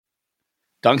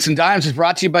Dunks and Dimes is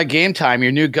brought to you by Game Time,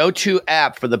 your new go-to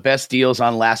app for the best deals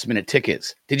on last-minute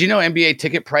tickets. Did you know NBA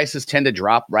ticket prices tend to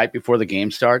drop right before the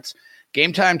game starts?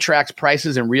 Game Time tracks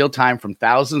prices in real time from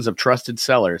thousands of trusted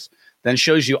sellers, then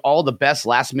shows you all the best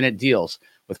last-minute deals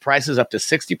with prices up to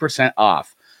 60%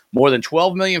 off. More than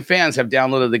 12 million fans have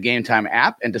downloaded the Game Time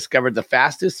app and discovered the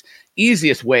fastest,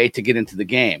 easiest way to get into the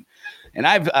game. And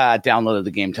I've downloaded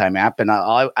the Game Time app, and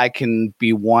I can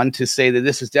be one to say that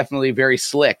this is definitely very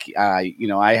slick. I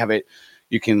have it.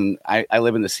 I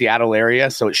live in the Seattle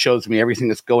area, so it shows me everything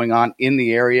that's going on in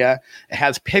the area. It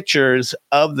has pictures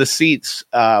of the seats,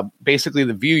 basically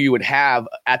the view you would have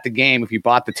at the game if you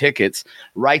bought the tickets,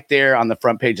 right there on the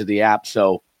front page of the app.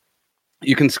 So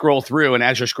you can scroll through, and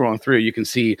as you're scrolling through, you can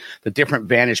see the different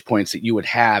vantage points that you would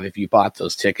have if you bought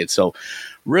those tickets. So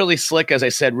really slick, as I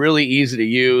said, really easy to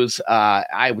use.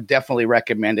 I would definitely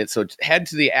recommend it. So head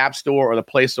to the App Store or the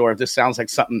Play Store if this sounds like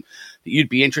something that you'd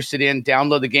be interested in.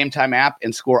 Download the Game Time app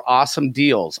and score awesome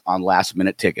deals on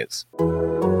last-minute tickets.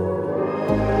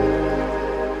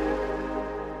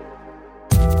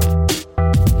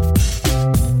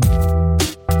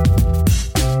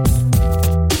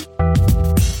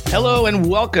 Hello and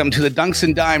welcome to the Dunks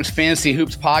and Dimes Fantasy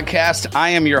Hoops podcast. I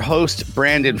am your host,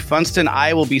 Brandon Funston.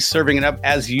 I will be serving it up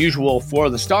as usual for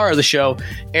the star of the show,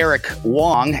 Eric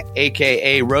Wong,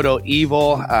 aka Roto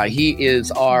Evil. He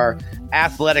is our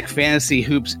athletic fantasy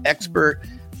hoops expert.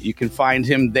 You can find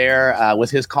him there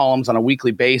with his columns on a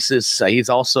weekly basis. He's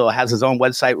also has his own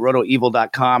website,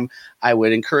 rotoevil.com. I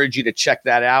would encourage you to check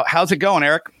that out. How's it going,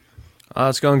 Eric?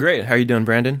 It's going great. How are you doing,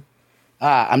 Brandon?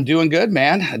 I'm doing good,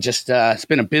 man. It's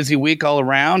been a busy week all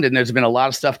around, and there's been a lot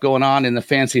of stuff going on in the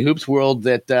fantasy hoops world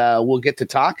that we'll get to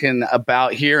talking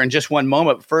about here in just one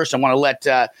moment. But first, I want to let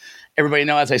everybody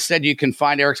know, as I said, you can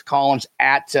find Eric's columns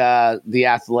at The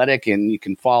Athletic, and you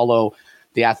can follow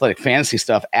The Athletic fantasy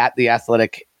stuff at The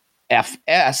Athletic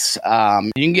FS.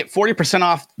 You can get 40%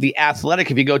 off The Athletic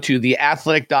if you go to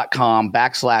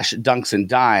theathletic.com/dunks and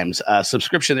dimes.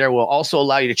 Subscription there will also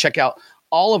allow you to check out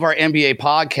all of our NBA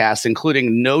podcasts,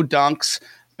 including No Dunks,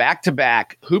 Back to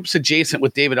Back, Hoops Adjacent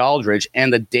with David Aldridge,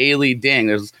 and the Daily Ding.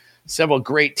 There's several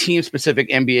great team-specific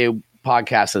NBA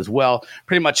podcasts as well.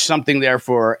 Pretty much something there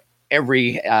for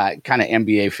every kind of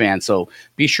NBA fan. So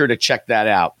be sure to check that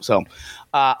out. So,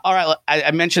 all right,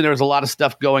 I mentioned there was a lot of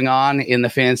stuff going on in the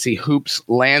fantasy hoops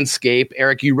landscape.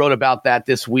 Eric, you wrote about that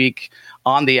this week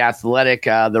on The Athletic,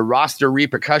 the roster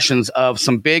repercussions of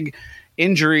some big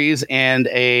injuries and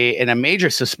a major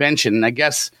suspension. I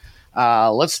guess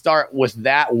let's start with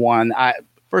that one.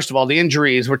 First of all, the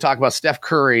injuries. We're talking about Steph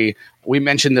Curry. We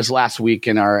mentioned this last week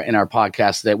in our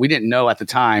podcast that we didn't know at the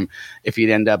time if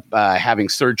he'd end up having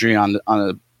surgery on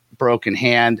a broken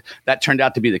hand. That turned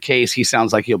out to be the case. He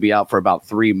sounds like he'll be out for about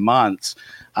 3 months.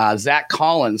 Zach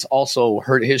Collins also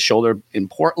hurt his shoulder in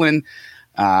Portland.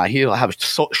 He'll have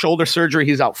shoulder surgery.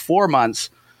 He's out 4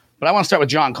 months. But I want to start with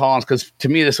John Collins because, to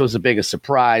me, this was the biggest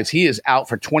surprise. He is out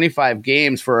for 25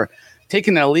 games for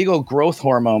taking an illegal growth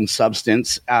hormone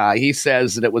substance. He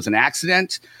says that it was an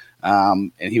accident,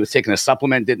 and he was taking a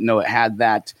supplement, didn't know it had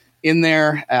that in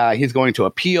there. He's going to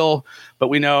appeal. But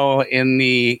we know in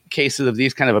the cases of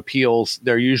these kind of appeals,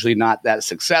 they're usually not that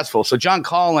successful. So John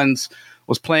Collins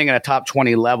was playing at a top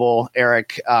 20 level.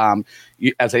 Eric,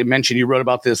 as I mentioned, you wrote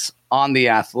about this on The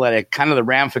Athletic, kind of the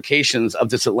ramifications of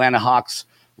this Atlanta Hawks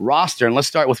roster. And let's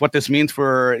start with what this means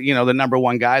for, the number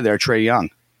one guy there, Trae Young.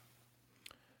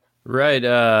 Right.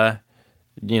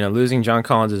 Losing John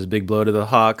Collins is a big blow to the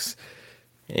Hawks.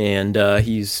 And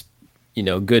he's,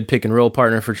 good pick and roll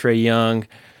partner for Trae Young.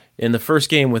 In the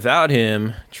first game without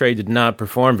him, Trae did not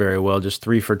perform very well. Just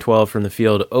 3 for 12 from the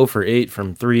field, 0 for 8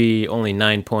 from 3, only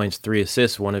 9 points, 3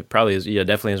 assists. One of probably is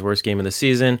definitely his worst game of the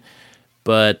season.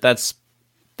 But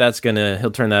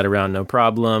he'll turn that around, no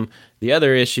problem. The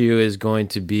other issue is going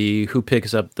to be who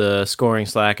picks up the scoring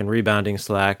slack and rebounding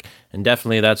slack, and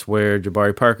definitely that's where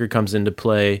Jabari Parker comes into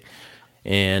play,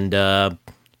 and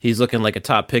he's looking like a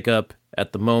top pickup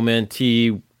at the moment.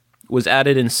 He was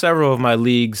added in several of my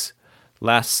leagues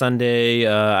last Sunday.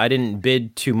 I didn't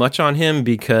bid too much on him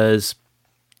because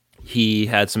he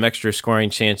had some extra scoring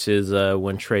chances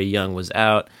when Trae Young was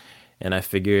out, and I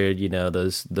figured,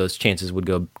 those chances would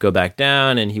go back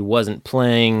down, and he wasn't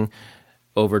playing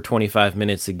over 25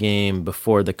 minutes a game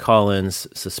before the Collins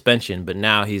suspension, but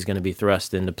now he's going to be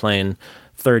thrust into playing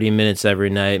 30 minutes every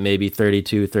night, maybe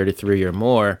 32, 33 or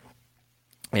more,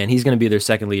 and he's going to be their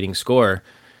second leading scorer,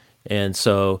 and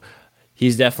so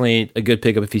he's definitely a good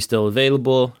pickup if he's still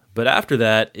available. But after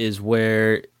that is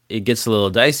where it gets a little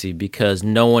dicey because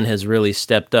no one has really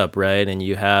stepped up, right? And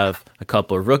you have a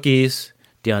couple of rookies,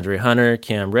 DeAndre Hunter,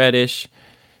 Cam Reddish.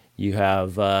 You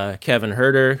have Kevin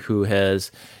Huerter, who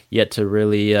has yet to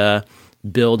really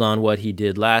build on what he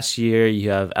did last year. You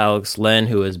have Alex Len,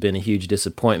 who has been a huge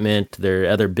disappointment. There are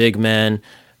other big men,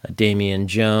 Damian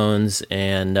Jones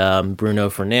and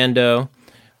Bruno Fernando,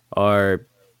 are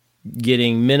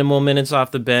getting minimal minutes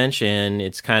off the bench, and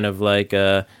it's kind of like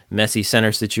a messy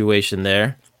center situation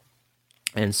there.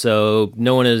 And so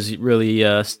no one has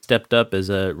really stepped up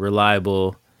as a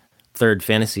reliable third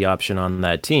fantasy option on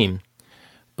that team.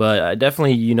 But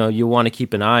definitely, you want to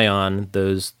keep an eye on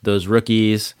those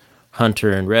rookies,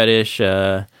 Hunter and Reddish,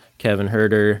 Kevin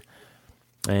Huerter.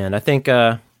 And I think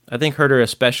Huerter,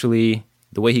 especially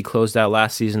the way he closed out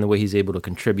last season, the way he's able to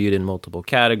contribute in multiple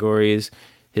categories,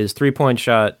 his three-point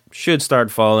shot should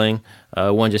start falling.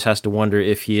 One just has to wonder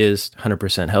if he is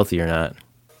 100% healthy or not.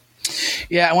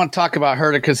 Yeah, I want to talk about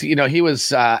Huerter because, he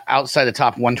was outside the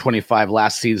top 125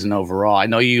 last season overall. I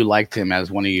know you liked him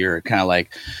as one of your kind of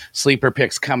like sleeper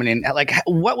picks coming in. Like,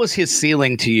 what was his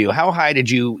ceiling to you? How high did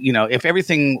you, if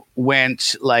everything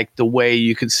went like the way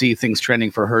you could see things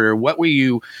trending for Huerter, what were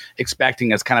you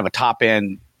expecting as kind of a top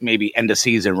end, maybe end of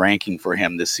season ranking for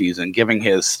him this season, given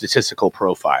his statistical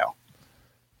profile?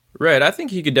 Right. I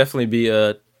think he could definitely be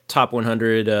a top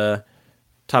 100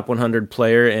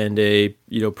 player and a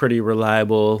pretty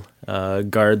reliable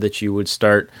guard that you would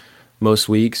start most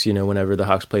weeks. Whenever the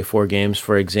Hawks play 4 games,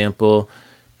 for example.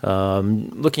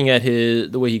 Looking at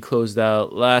the way he closed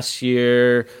out last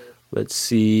year, let's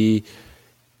see.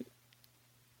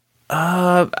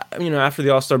 After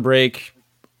the All-Star break,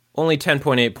 only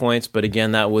 10.8 points, but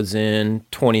again, that was in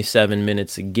 27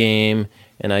 minutes a game.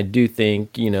 And I do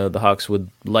think, the Hawks would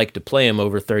like to play him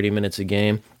over 30 minutes a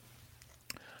game.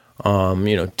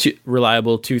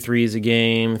 Reliable 2 threes a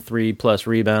game, 3+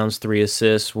 rebounds, 3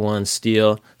 assists, 1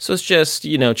 steal. So it's just,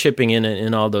 chipping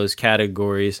in all those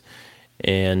categories.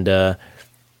 And, the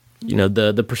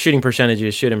shooting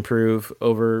percentages should improve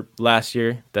over last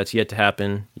year. That's yet to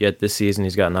happen. Yet this season,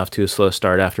 he's gotten off to a slow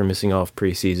start after missing off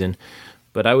preseason.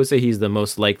 But I would say he's the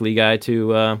most likely guy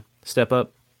to step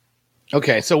up.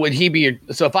 Okay, so would he be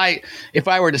so if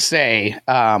I were to say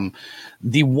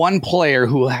the one player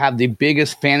who will have the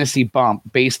biggest fantasy bump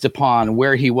based upon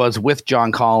where he was with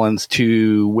John Collins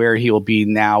to where he will be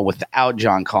now without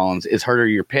John Collins, is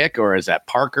Huerter your pick, or is that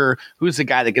Parker? Who's the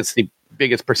guy that gets the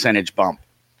biggest percentage bump?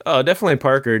 Oh, definitely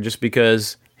Parker, just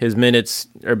because his minutes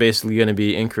are basically going to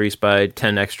be increased by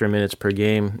 10 extra minutes per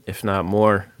game, if not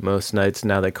more, most nights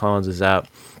now that Collins is out.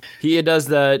 He does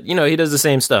that, he does the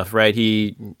same stuff, right?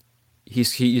 He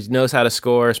knows how to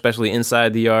score, especially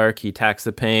inside the arc. He attacks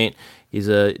the paint. He's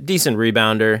a decent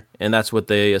rebounder, and that's what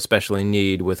they especially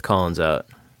need with Collins out.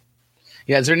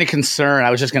 Yeah, is there any concern? I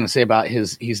was just going to say about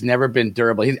he's never been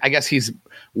durable. I guess he's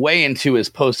way into his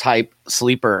post-hype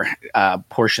sleeper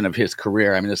portion of his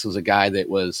career. I mean, this was a guy that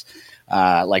was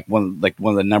like one of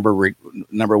the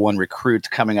number one recruits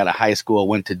coming out of high school,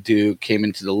 went to Duke, came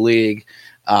into the league.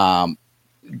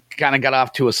 Kind of got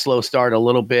off to a slow start a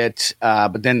little bit,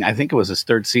 but then I think it was his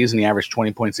 3rd season. He averaged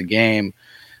 20 points a game.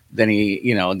 Then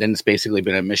then it's basically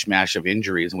been a mishmash of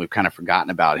injuries, and we've kind of forgotten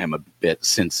about him a bit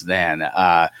since then.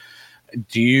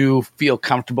 Do you feel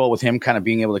comfortable with him kind of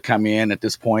being able to come in at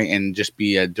this point and just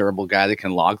be a durable guy that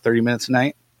can log 30 minutes a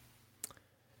night?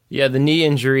 Yeah, the knee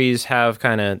injuries have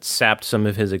kind of sapped some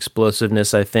of his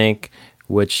explosiveness, I think,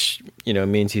 which,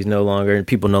 means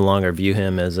people no longer view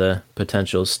him as a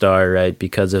potential star, right,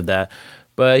 because of that.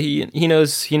 But he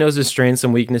knows his strengths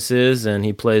and weaknesses, and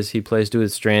he plays to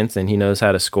his strengths, and he knows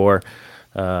how to score.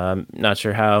 Not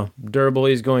sure how durable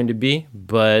he's going to be,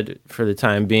 but for the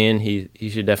time being, he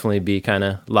should definitely be kind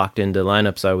of locked into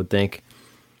lineups, I would think.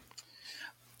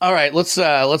 All right, let's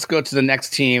go to the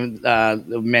next team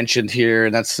mentioned here,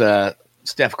 and that's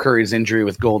Steph Curry's injury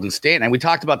with Golden State. And we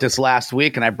talked about this last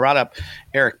week, and I brought up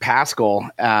Eric Paschall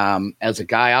as a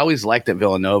guy I always liked at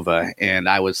Villanova, and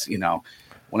I was,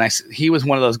 he was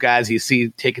one of those guys you see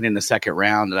taken in the second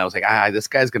round, and I was like, this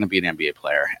guy's going to be an NBA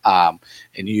player. And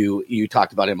you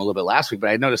talked about him a little bit last week, but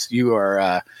I noticed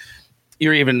you're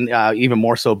even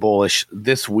more so bullish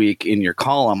this week in your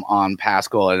column on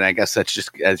Paschall, and I guess that's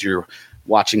just as you're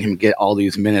watching him get all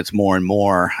these minutes more and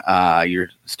more, you're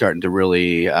starting to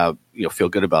really feel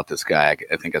good about this guy.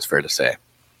 I think that's fair to say.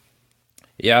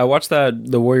 Yeah, I watched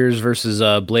the Warriors versus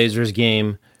Blazers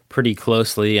game pretty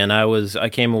closely, and I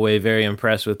came away very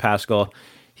impressed with Paschall.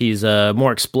 He's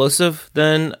more explosive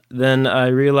than I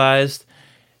realized,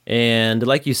 and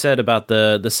like you said about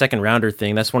the second rounder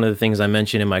thing, that's one of the things I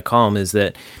mentioned in my column, is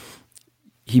that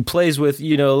he plays with,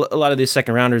 a lot of these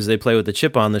second rounders, they play with the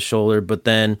chip on the shoulder, but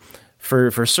then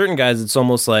for certain guys, it's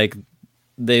almost like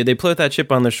they play with that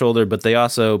chip on their shoulder, but they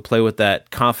also play with that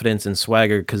confidence and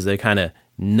swagger because they kind of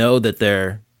know that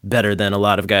they're better than a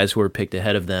lot of guys who are picked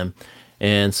ahead of them.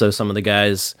 And so some of the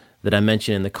guys that I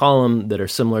mentioned in the column that are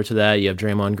similar to that, you have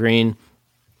Draymond Green,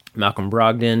 Malcolm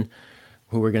Brogdon,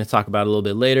 who we're going to talk about a little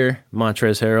bit later,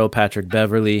 Montrezl Harrell, Patrick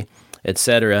Beverley,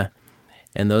 etc.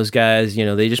 And those guys,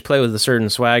 they just play with a certain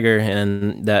swagger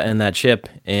and that chip,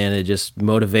 and it just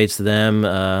motivates them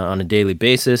on a daily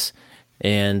basis.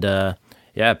 And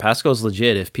Pascal's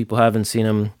legit. If people haven't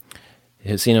seen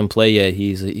him play yet,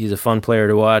 he's a fun player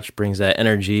to watch. Brings that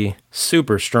energy,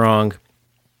 super strong,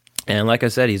 and like I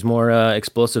said, he's more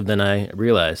explosive than I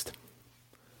realized.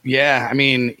 Yeah, I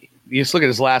mean, you just look at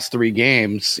his last 3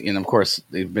 games, and of course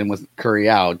they've been with Curry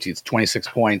out. He's 26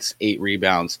 points, 8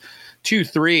 rebounds, 2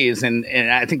 threes, and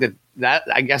I think that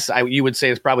I guess you would say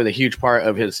is probably the huge part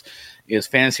of his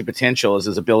fantasy potential is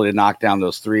his ability to knock down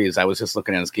those threes. I was just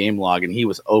looking at his game log, and he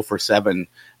was 0 for 7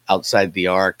 outside the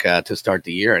arc to start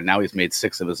the year, and now he's made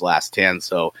 6 of his last 10.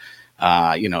 So,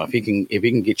 if he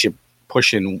can get you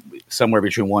pushing somewhere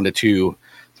between 1 to 2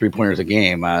 3-pointers a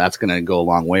game, that's going to go a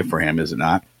long way for him, is it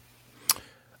not?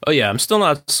 Oh yeah, I'm still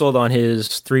not sold on his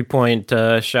 3-point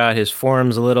shot. His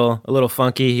form's a little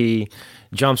funky. He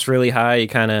jumps really high. He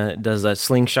kind of does that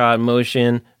slingshot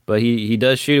motion, but he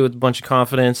does shoot it with a bunch of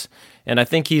confidence. And I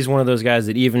think he's one of those guys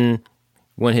that even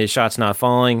when his shot's not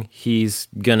falling, he's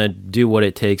gonna do what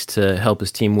it takes to help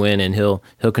his team win, and he'll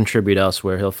contribute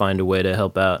elsewhere. He'll find a way to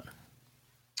help out.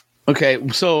 Okay,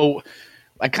 so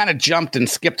I kind of jumped and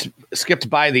skipped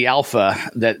by the alpha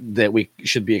that we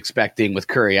should be expecting with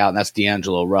Curry out, and that's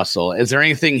D'Angelo Russell. Is there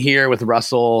anything here with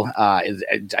Russell? I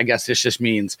guess this just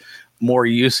means more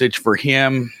usage for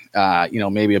him.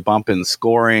 Maybe a bump in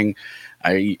scoring.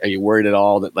 Are you worried at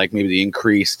all that maybe the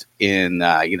increase in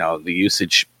the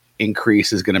usage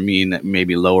increase is going to mean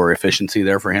maybe lower efficiency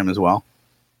there for him as well?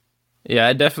 Yeah,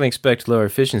 I definitely expect lower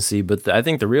efficiency, but I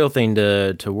think the real thing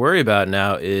to worry about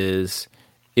now is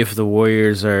if the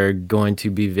Warriors are going to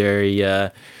be very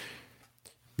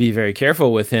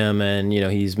careful with him. And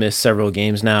he's missed several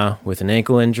games now with an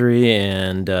ankle injury,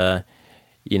 and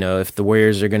if the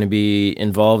Warriors are going to be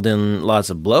involved in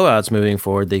lots of blowouts moving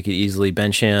forward, they could easily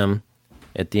bench him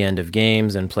at the end of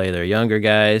games and play their younger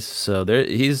guys. So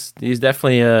he's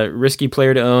definitely a risky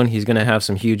player to own. He's going to have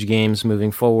some huge games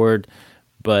moving forward,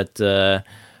 but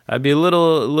I'd be a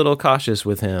little cautious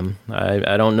with him.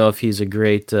 I don't know if he's a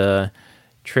great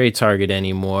trade target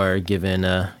anymore, given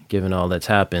all that's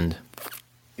happened.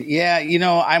 Yeah,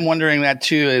 I'm wondering that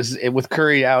too. Is with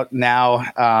Curry out now,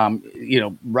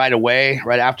 right away,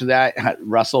 right after that,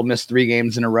 Russell missed 3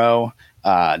 games in a row.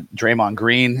 Draymond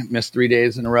Green missed 3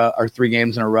 days in a row, or 3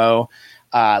 games in a row.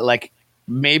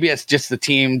 Maybe it's just the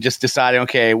team just deciding,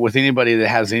 okay, with anybody that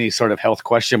has any sort of health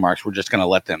question marks, we're just going to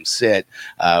let them sit.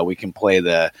 We can play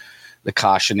the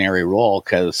cautionary role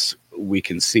because we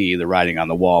can see the writing on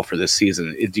the wall for this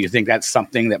season. Do you think that's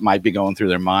something that might be going through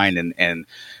their mind? And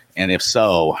if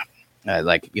so,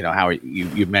 how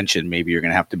you mentioned maybe you're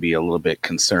going to have to be a little bit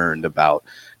concerned about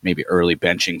maybe early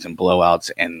benchings and blowouts.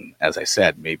 And as I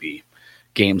said, maybe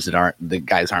games that the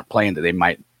guys aren't playing that they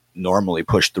might normally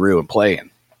push through and play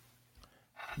in.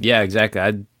 Yeah, exactly.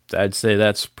 I'd say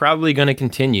that's probably going to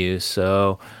continue.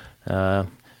 So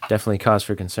definitely cause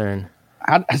for concern.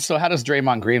 How does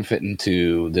Draymond Green fit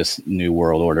into this new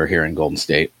world order here in Golden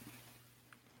State?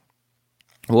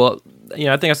 Well,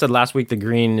 I think I said last week the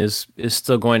Green is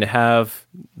still going to have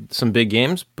some big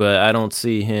games, but I don't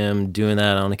see him doing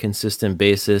that on a consistent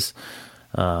basis.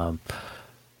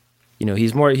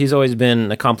 He's always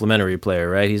been a complimentary player,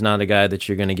 right? He's not a guy that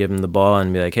you're going to give him the ball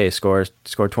and be like, hey, score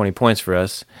 20 points for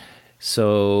us.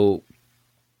 So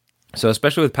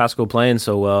especially with Pascal playing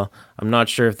so well, I'm not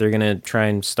sure if they're going to try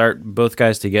and start both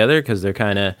guys together because they're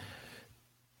kind of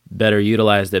better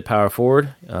utilized at power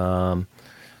forward.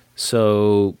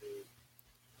 So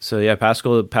yeah,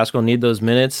 Pascal need those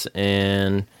minutes,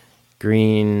 and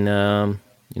Green,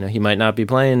 he might not be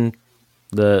playing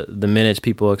the minutes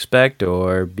people expect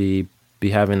or be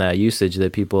having that usage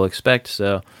that people expect.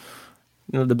 So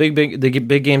the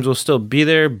big games will still be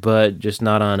there, but just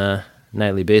not on a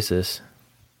nightly basis.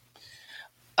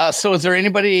 So is there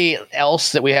anybody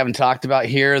else that we haven't talked about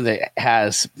here that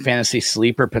has fantasy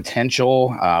sleeper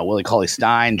potential? Willie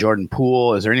Cauley-Stein, Jordan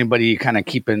Poole. Is there anybody you kind of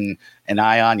keeping an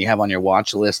eye on, you have on your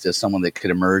watch list as someone that could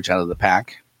emerge out of the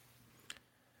pack?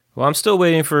 Well, I'm still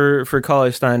waiting for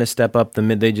Cauley-Stein to step up the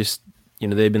mid. They just,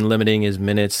 they've been limiting his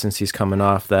minutes since he's coming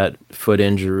off that foot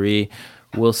injury.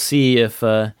 We'll see if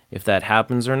that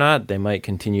happens or not. They might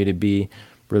continue to be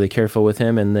really careful with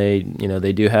him, and they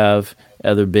do have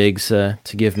other bigs to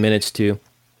give minutes to.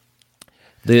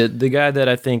 The guy that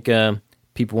I think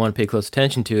people want to pay close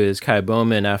attention to is Kai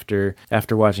Bowman. After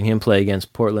watching him play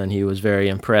against Portland, he was very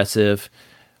impressive.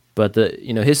 But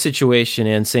his situation,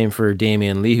 and same for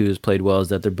Damian Lee, who's played well, is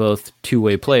that they're both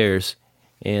two-way players,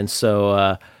 and so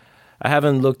I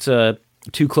haven't looked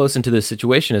too close into this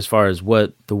situation as far as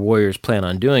what the Warriors plan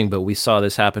on doing. But we saw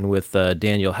this happen with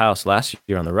Daniel House last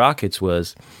year on the Rockets.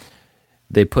 Was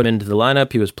they put into the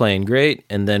lineup, he was playing great,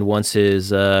 and then once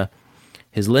his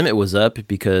limit was up,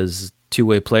 because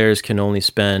two-way players can only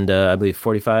spend I believe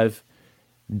 45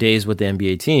 days with the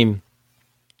NBA team,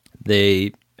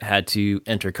 they had to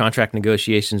enter contract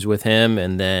negotiations with him,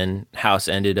 and then House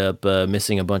ended up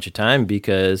missing a bunch of time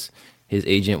because his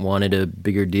agent wanted a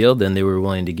bigger deal than they were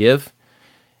willing to give.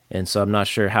 And so I'm not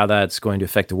sure how that's going to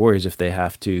affect the Warriors if they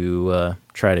have to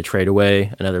try to trade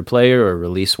away another player or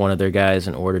release one of their guys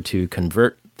in order to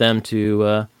convert them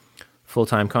to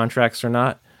full-time contracts or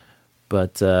not.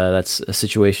 But that's a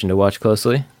situation to watch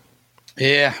closely.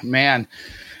 Yeah, man.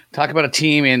 Talk about a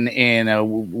team in a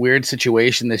weird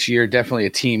situation this year. Definitely a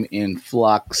team in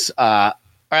flux. All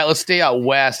right, let's stay out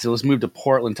west. Let's move to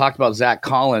Portland. Talked about Zach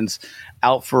Collins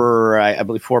out for, I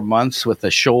believe, 4 months with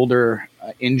a shoulder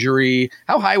injury.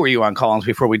 How high were you on Collins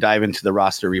before we dive into the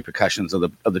roster repercussions of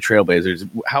the Trailblazers?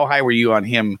 How high were you on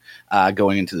him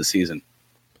going into the season?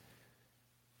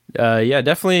 Yeah,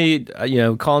 definitely.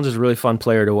 Collins is a really fun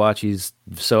player to watch. He's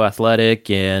so athletic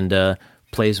and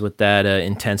plays with that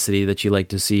intensity that you like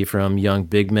to see from young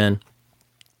big men.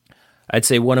 I'd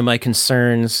say one of my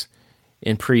concerns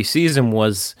in preseason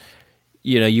was,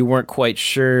 you weren't quite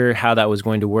sure how that was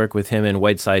going to work with him and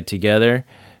Whiteside together,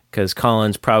 because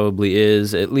Collins probably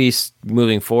is, at least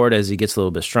moving forward as he gets a little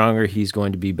bit stronger, he's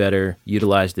going to be better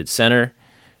utilized at center.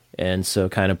 And so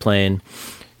kind of playing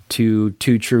two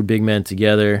true big men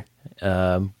together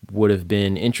would have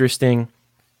been interesting.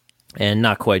 And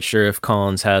not quite sure if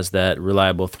Collins has that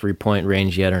reliable 3-point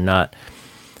range yet or not.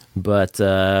 But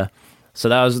so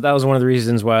that was one of the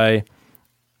reasons why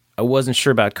I wasn't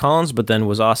sure about Collins, but then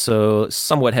was also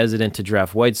somewhat hesitant to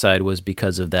draft Whiteside, was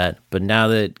because of that. But now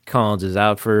that Collins is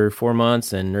out for 4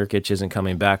 months and Nurkic isn't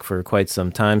coming back for quite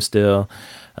some time still,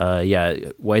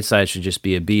 Whiteside should just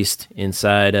be a beast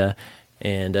inside.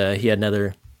 And he had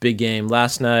another big game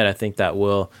last night. I think that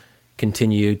will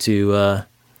continue to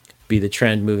be the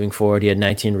trend moving forward. He had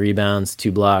 19 rebounds,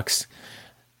 2 blocks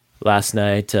last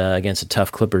night against a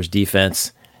tough Clippers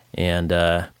defense. And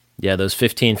those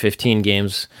 15-15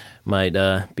 games might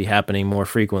be happening more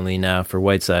frequently now for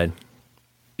Whiteside.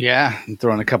 Yeah,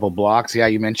 throwing a couple blocks. Yeah,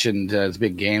 you mentioned his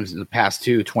big games in the past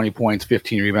 20 points,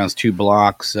 15 rebounds, 2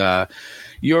 blocks.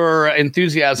 Your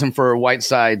enthusiasm for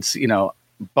Whiteside's,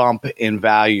 bump in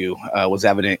value was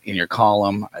evident in your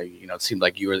column. It seemed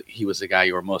like he was the guy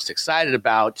you were most excited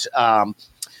about.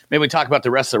 Maybe we talk about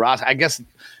the rest of the roster. I guess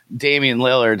Damian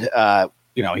Lillard,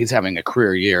 he's having a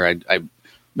career year. I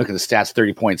look at the stats: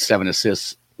 30 points, 7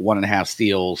 assists, 1.5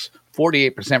 steals,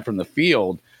 48% from the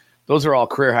field. Those are all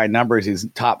career high numbers. He's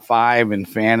top 5 in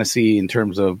fantasy in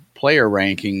terms of player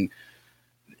ranking.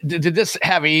 Did this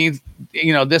have any?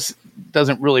 This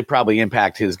doesn't really probably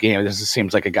impact his game. This just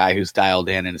seems like a guy who's dialed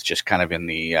in and is just kind of in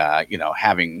the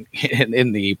having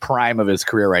in the prime of his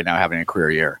career right now, having a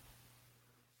career year.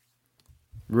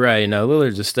 Right. No,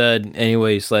 Lillard's a stud. Any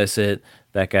way you slice it,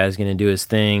 that guy's going to do his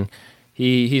thing.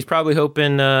 He's probably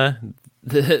hoping that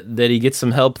he gets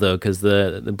some help, though, because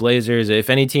the Blazers,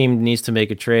 if any team needs to make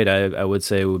a trade, I would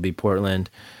say it would be Portland.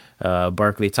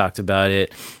 Barkley talked about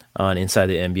it on Inside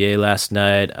the NBA last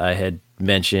night. I had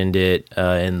mentioned it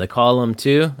in the column,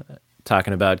 too,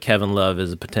 talking about Kevin Love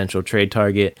as a potential trade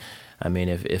target. I mean,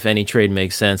 if any trade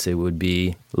makes sense, it would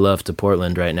be Love to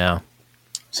Portland right now.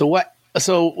 So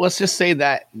let's just say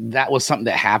that was something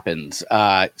that happens.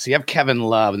 So you have Kevin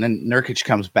Love, and then Nurkic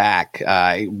comes back.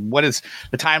 What is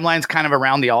the timeline's kind of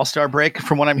around the All-Star break,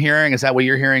 from what I'm hearing? Is that what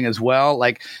you're hearing as well?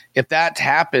 Like, if that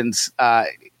happens,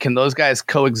 can those guys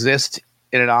coexist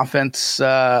in an offense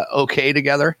okay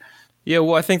together? Yeah,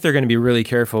 well, I think they're going to be really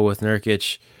careful with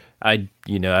Nurkic. I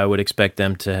would expect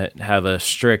them to have a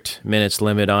strict minutes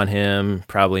limit on him,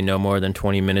 probably no more than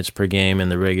 20 minutes per game in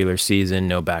the regular season,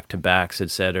 no back-to-backs,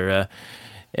 etc.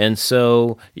 And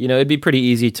so, it'd be pretty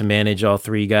easy to manage all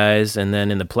 3 guys. And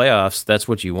then in the playoffs, that's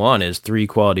what you want, is 3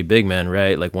 quality big men,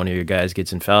 right? Like, one of your guys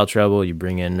gets in foul trouble, you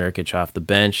bring in Nurkic off the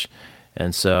bench.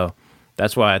 And so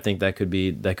that's why I think that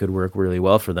could work really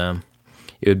well for them.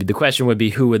 The question would be,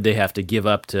 who would they have to give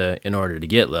up to in order to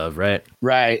get Love, right?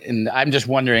 Right, and I'm just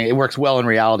wondering, it works well in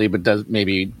reality, but does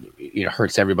maybe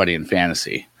hurts everybody in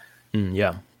fantasy.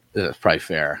 Yeah, that's probably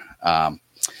fair.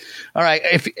 All right.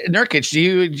 If Nurkic, do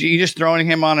you just throwing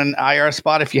him on an IR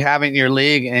spot if you have it in your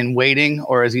league and waiting,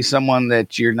 or is he someone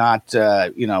that you're not,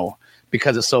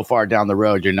 because it's so far down the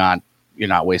road, you're not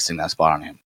wasting that spot on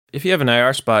him? If you have an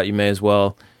IR spot, you may as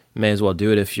well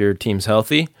do it if your team's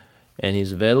healthy and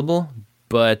he's available.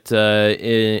 But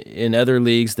in other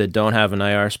leagues that don't have an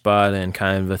IR spot and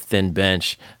kind of a thin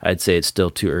bench, I'd say it's still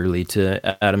too early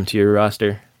to add him to your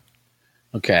roster.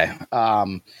 Okay.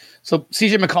 So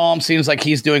CJ McCollum seems like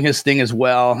he's doing his thing as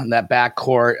well in that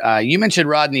backcourt. You mentioned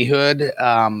Rodney Hood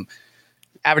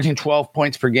averaging 12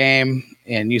 points per game,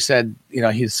 and you said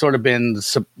he's sort of been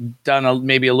done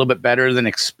maybe a little bit better than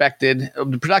expected.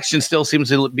 The production still seems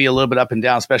to be a little bit up and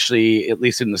down, especially at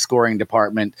least in the scoring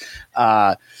department.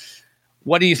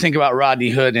 What do you think about Rodney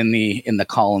Hood in the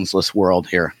Collinsless world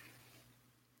here?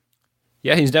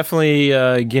 Yeah, he's definitely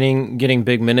getting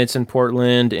big minutes in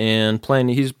Portland and playing.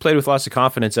 He's played with lots of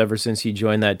confidence ever since he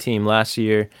joined that team last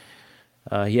year.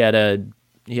 He had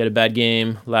a bad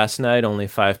game last night, only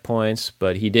 5 points,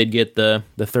 but he did get the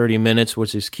 30 minutes,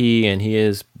 which is key, and he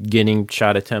is getting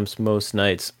shot attempts most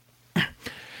nights.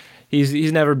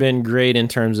 He's never been great in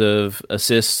terms of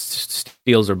assists,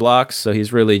 steals, or blocks, so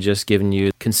he's really just giving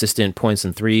you consistent points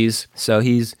and threes. So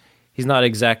he's not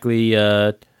exactly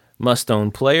a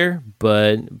must-own player,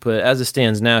 but as it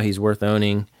stands now, he's worth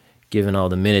owning, given all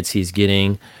the minutes he's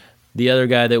getting. The other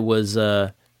guy that was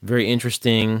very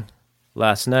interesting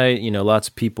last night, lots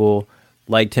of people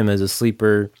liked him as a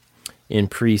sleeper in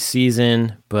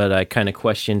preseason, but I kind of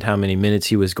questioned how many minutes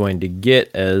he was going to get,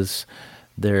 as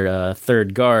their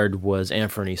third guard was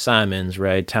Anthony Simons,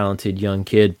 right? Talented young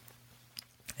kid.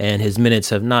 And his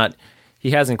minutes he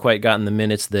hasn't quite gotten the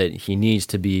minutes that he needs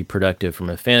to be productive from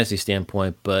a fantasy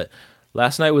standpoint. But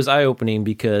last night was eye-opening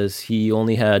because he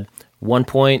only had 1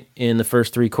 point in the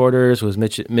first three quarters, was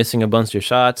missing a bunch of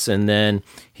shots, and then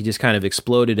he just kind of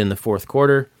exploded in the fourth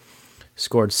quarter,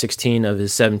 scored 16 of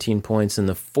his 17 points in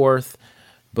the fourth.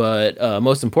 But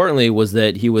most importantly was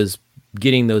that he was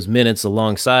getting those minutes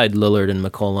alongside Lillard and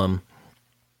McCollum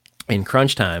in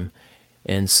crunch time.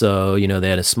 And so, they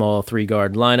had a small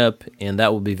three-guard lineup, and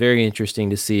that will be very interesting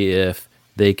to see if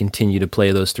they continue to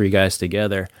play those three guys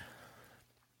together.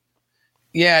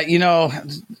 Yeah,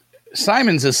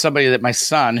 Simons is somebody that my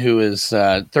son, who is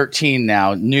 13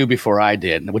 now, knew before I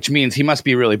did, which means he must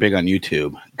be really big on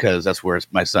YouTube, because that's where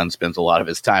my son spends a lot of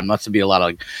his time. Must be a lot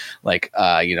of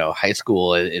high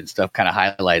school and stuff, kind of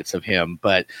highlights of him.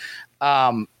 But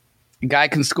guy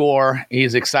can score.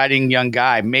 He's an exciting young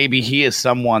guy. Maybe he is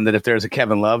someone that if there's a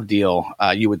Kevin Love deal,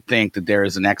 you would think that there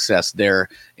is an excess there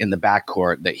in the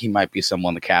backcourt, that he might be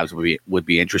someone the Cavs would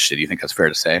be interested. You think that's fair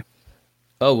to say?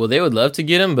 Oh, well, they would love to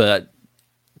get him, but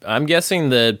I'm guessing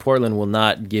that Portland will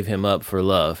not give him up for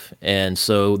Love. And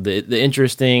so the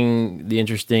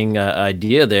interesting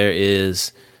idea there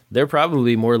is they're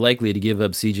probably more likely to give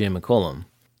up CJ McCollum,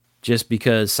 just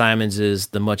because Simons is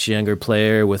the much younger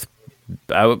player with,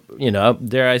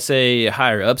 dare I say,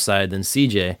 higher upside than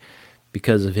CJ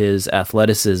because of his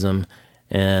athleticism,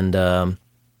 and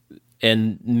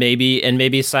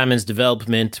maybe Simons'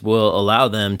 development will allow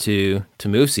them to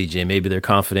move CJ. Maybe they're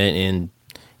confident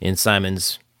in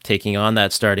Simons taking on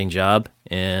that starting job,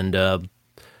 and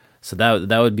so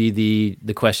that would be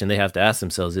the question they have to ask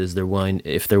themselves: if they're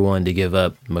willing to give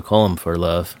up McCollum for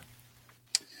Love.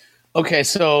 Okay,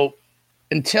 so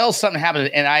until something happens,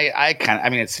 and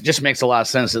it just makes a lot of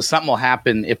sense that something will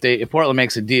happen if Portland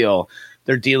makes a deal.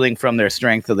 They're dealing from their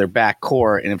strength of their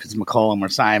backcourt, and if it's McCollum or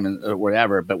Simon or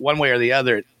whatever, but one way or the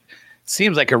other, it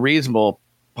seems like a reasonable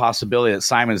possibility that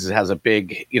Simons has a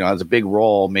big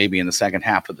role maybe in the second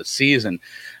half of the season.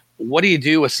 What do you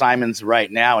do with Simons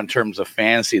right now in terms of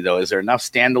fantasy, though? Is there enough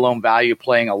standalone value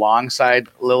playing alongside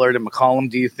Lillard and McCollum,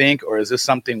 do you think? Or is this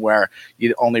something where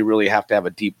you only really have to have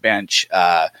a deep bench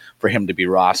for him to be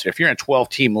rostered? If you're in a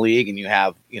 12-team league and you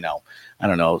have,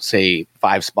 say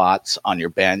 5 spots on your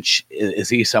bench, is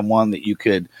he someone that you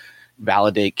could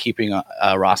validate keeping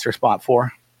a roster spot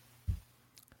for?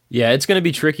 Yeah, it's going to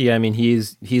be tricky. I mean,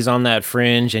 he's on that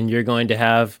fringe, and you're going to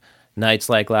have nights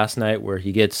like last night where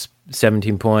he gets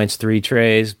 17 points, 3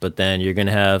 trays, but then you're going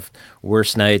to have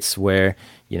worse nights where,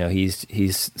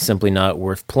 he's simply not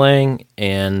worth playing,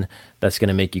 and that's going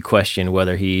to make you question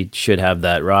whether he should have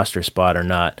that roster spot or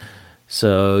not.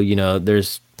 So,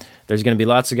 there's going to be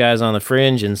lots of guys on the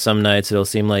fringe, and some nights it'll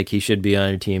seem like he should be on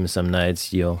your team, some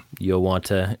nights you'll want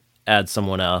to add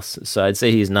someone else. So I'd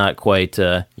say he's not quite,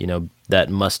 that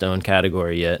must-own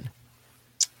category yet.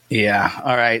 Yeah.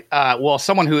 All right. Well,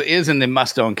 someone who is in the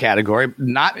must-own category,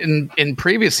 not in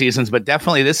previous seasons, but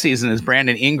definitely this season, is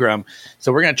Brandon Ingram.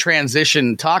 So we're going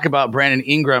to talk about Brandon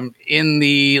Ingram in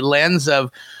the lens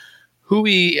of who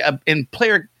we in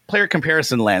player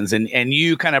comparison lens, and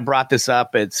you kind of brought this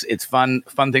up. It's fun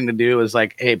thing to do is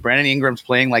like, hey, Brandon Ingram's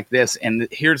playing like this, and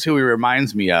here's who he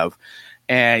reminds me of.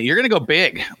 And you're going to go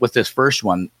big with this first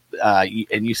one.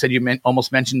 And you said you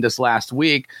almost mentioned this last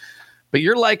week. But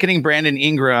you're likening Brandon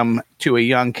Ingram to a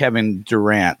young Kevin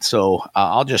Durant. So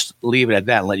I'll just leave it at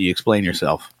that and let you explain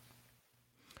yourself.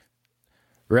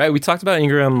 Right. We talked about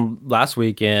Ingram last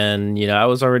week, and, I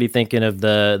was already thinking of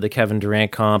the Kevin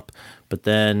Durant comp. But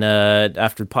then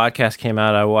after the podcast came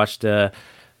out, I watched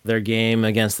their game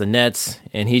against the Nets,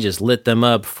 and he just lit them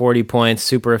up. 40 points,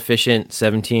 super efficient,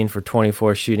 17 for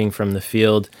 24 shooting from the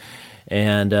field.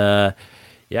 And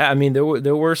yeah, I mean, there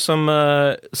were some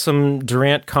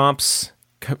Durant comps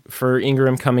for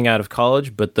Ingram coming out of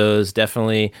college, but those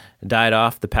definitely died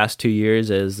off the past 2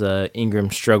 years as Ingram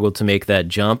struggled to make that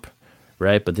jump,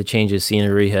 right? But the change of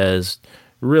scenery has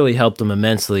really helped him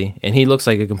immensely, and he looks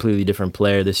like a completely different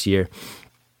player this year.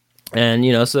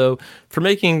 And so for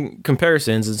making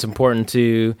comparisons, it's important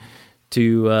to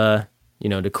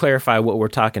clarify what we're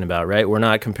talking about, right? We're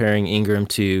not comparing Ingram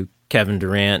to Kevin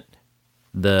Durant,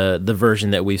 the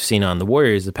version that we've seen on the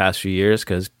Warriors the past few years,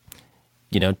 because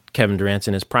Kevin Durant's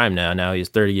in his prime now. Now he's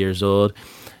 30 years old,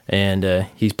 and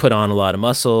he's put on a lot of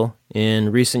muscle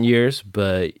in recent years.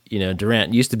 But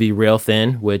Durant used to be rail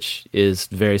thin, which is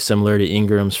very similar to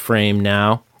Ingram's frame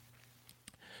now.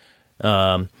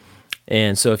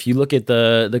 And so if you look at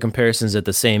the comparisons at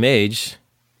the same age,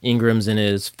 Ingram's in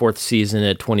his fourth season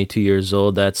at 22 years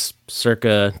old. That's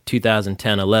circa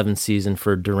 2010-11 season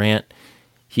for Durant.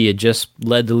 He had just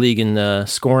led the league in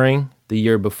scoring the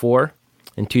year before.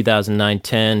 In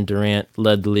 2009-10, Durant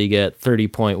led the league at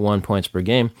 30.1 points per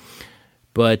game.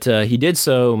 But he did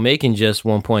so making just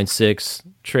 1.6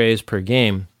 trays per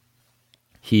game.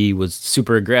 He was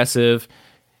super aggressive,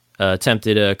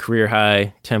 attempted a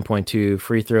career-high 10.2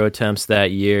 free throw attempts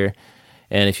that year.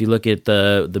 And if you look at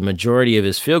the majority of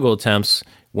his field goal attempts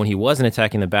when he wasn't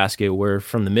attacking the basket were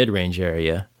from the mid-range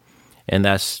area. And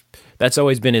that's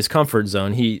always been his comfort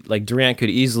zone. Durant could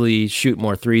easily shoot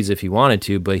more threes if he wanted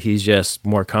to, but he's just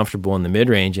more comfortable in the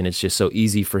mid-range, and it's just so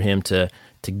easy for him to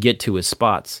get to his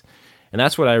spots. And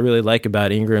that's what I really like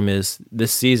about Ingram is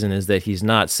this season is that he's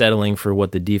not settling for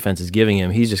what the defense is giving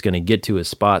him. He's just going to get to his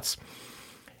spots.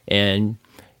 And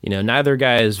neither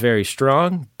guy is very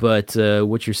strong, but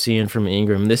what you're seeing from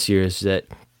Ingram this year is that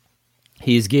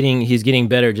he's getting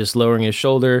better, just lowering his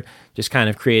shoulder, just kind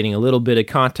of creating a little bit of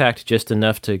contact, just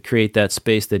enough to create that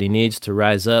space that he needs to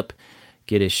rise up,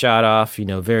 get his shot off.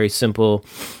 Very simple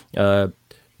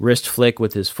wrist flick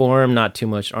with his forearm, not too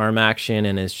much arm action,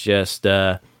 and it's just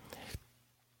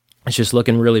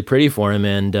looking really pretty for him.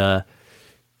 And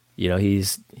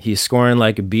he's scoring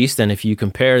like a beast. And if you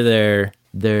compare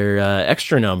their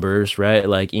extra numbers, right?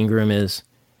 Like Ingram is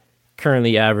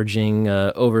currently averaging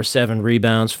over 7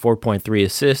 rebounds, 4.3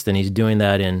 assists, and he's doing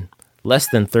that in less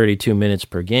than 32 minutes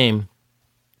per game.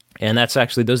 And that's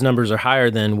actually, those numbers are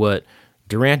higher than what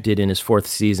Durant did in his fourth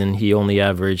season. He only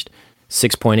averaged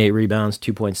 6.8 rebounds,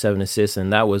 2.7 assists,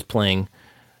 and that was playing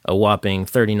a whopping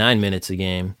 39 minutes a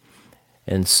game.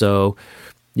 And so,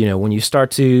 when you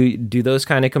start to do those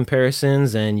kind of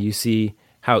comparisons and you see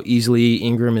how easily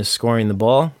Ingram is scoring the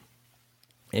ball,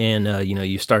 and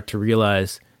you start to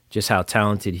realize just how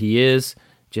talented he is,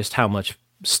 just how much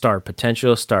star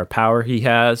potential, star power he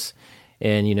has,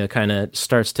 and kind of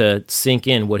starts to sink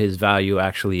in what his value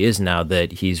actually is now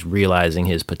that he's realizing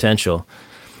his potential.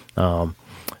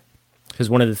 Because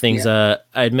one of the things I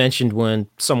had mentioned when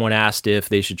someone asked if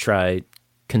they should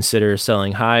consider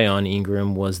selling high on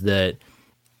Ingram was that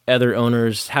other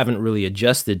owners haven't really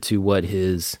adjusted to what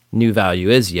his new value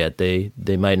is yet. They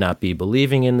might not be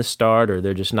believing in the start, or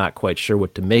they're just not quite sure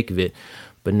what to make of it.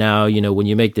 But now, when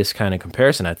you make this kind of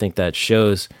comparison, I think that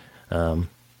shows that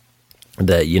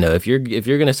if you're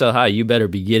going to sell high, you better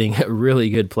be getting a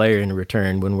really good player in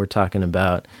return when we're talking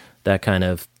about that kind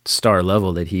of star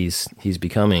level that he's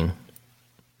becoming.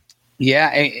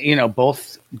 Yeah,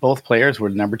 both players were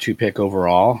number 2 pick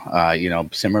overall.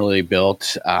 Similarly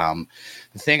built.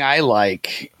 The thing I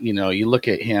like, you look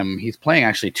at him, he's playing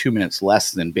actually 2 minutes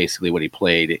less than basically what he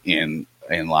played in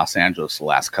Los Angeles the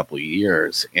last couple of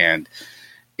years. And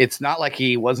it's not like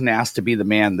he wasn't asked to be the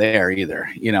man there either,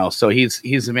 so he's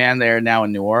the man there now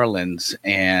in New Orleans.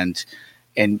 And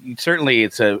certainly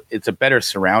it's a better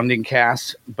surrounding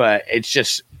cast, but it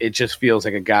just feels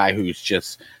like a guy who's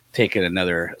just taken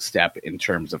another step in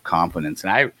terms of confidence.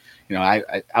 And I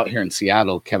out here in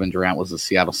Seattle, Kevin Durant was a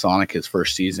Seattle Sonic his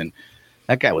first season.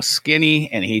 That guy was skinny,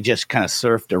 and he just kind of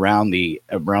surfed around the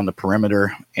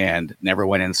perimeter and never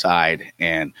went inside,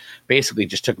 and basically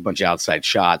just took a bunch of outside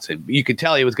shots. And you could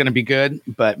tell he was going to be good,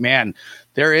 but man,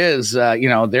 there is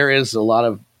a lot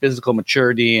of physical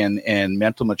maturity and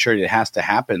mental maturity that has to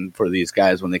happen for these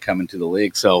guys when they come into the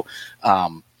league. So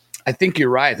I think you're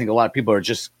right. I think a lot of people are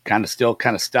just still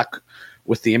stuck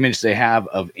with the image they have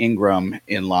of Ingram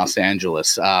in Los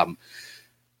Angeles.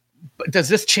 But does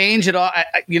this change at all?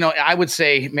 I would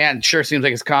say, man, sure seems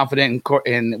like it's confident.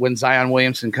 And when Zion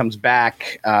Williamson comes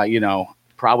back,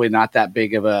 probably not that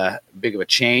big of a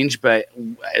change. But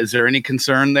is there any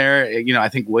concern there? I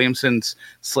think Williamson's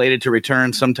slated to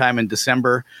return sometime in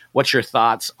December. What's your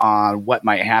thoughts on what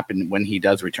might happen when he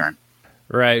does return?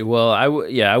 Right. Well, I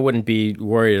wouldn't be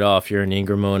worried at all if you're an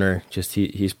Ingram owner. Just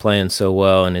he's playing so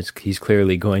well, and he's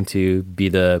clearly going to be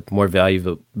the more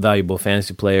valuable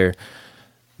fantasy player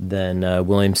than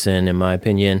Williamson, in my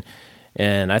opinion.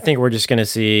 And I think we're just going to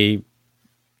see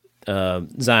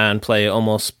Zion play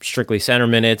almost strictly center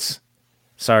minutes.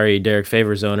 Sorry, Derek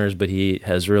Favors owners, but he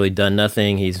has really done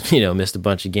nothing. He's missed a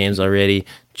bunch of games already.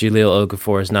 Jahlil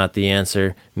Okafor is not the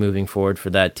answer moving forward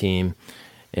for that team.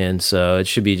 And so it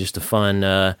should be just a fun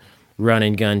run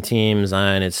and gun team.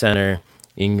 Zion at center,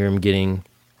 Ingram getting,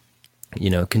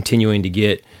 continuing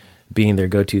to being their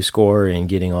go-to scorer and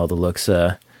getting all the looks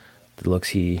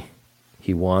he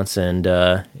wants. And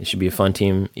it should be a fun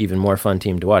team, even more fun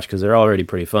team to watch because they're already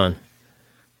pretty fun.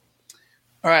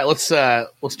 All right, let's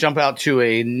jump out to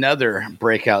another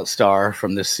breakout star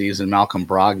from this season, Malcolm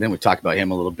Brogdon. We talked about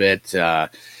him a little bit.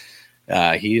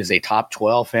 He is a top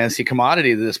 12 fantasy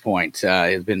commodity at this point.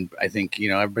 He's been, I think,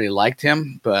 everybody liked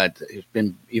him, but he's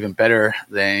been even better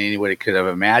than anybody could have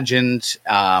imagined.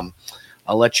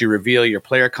 I'll let you reveal your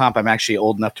player comp. I'm actually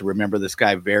old enough to remember this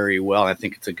guy very well. I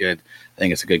think it's a good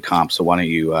comp. So why don't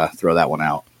you throw that one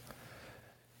out?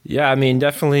 Yeah, I mean,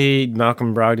 definitely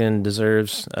Malcolm Brogdon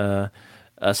deserves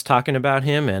us talking about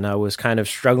him, and I was kind of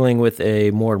struggling with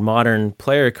a more modern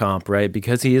player comp, right?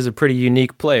 Because he is a pretty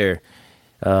unique player.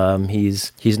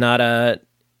 He's not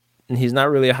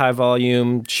really a high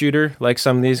volume shooter like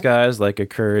some of these guys, like a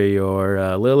Curry or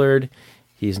Lillard.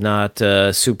 He's not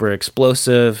super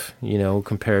explosive,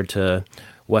 compared to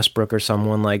Westbrook or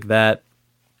someone like that.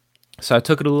 So I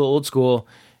took it a little old school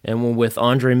and went with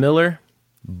Andre Miller,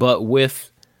 but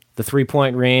with the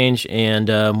 3-point range and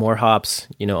more hops.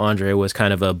 Andre was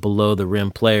kind of a below the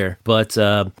rim player, but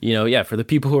for the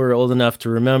people who are old enough to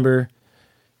remember,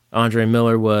 Andre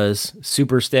Miller was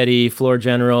super steady floor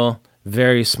general,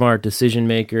 very smart decision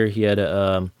maker. He had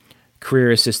a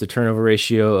career assist to turnover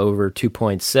ratio over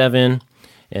 2.7,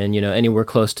 and anywhere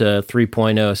close to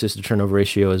 3.0 assist to turnover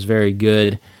ratio is very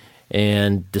good.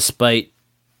 And despite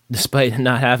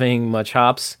not having much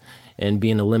hops and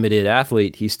being a limited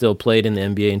athlete, he still played in the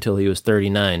NBA until he was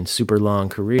 39. Super long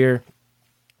career,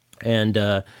 and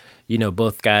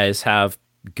both guys have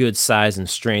good size and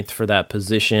strength for that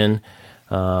position.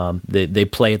 They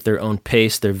play at their own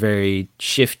pace. They're very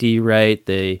shifty, right?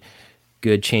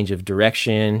 Good change of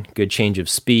direction, good change of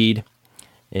speed,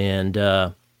 and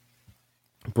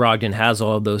Brogdon has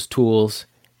all of those tools.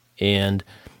 And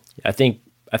I think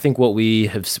what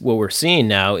we're seeing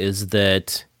now is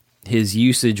that his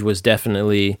usage was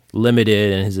definitely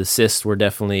limited, and his assists were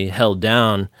definitely held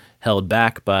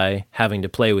back by having to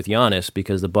play with Giannis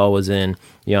because the ball was in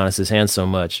Giannis's hands so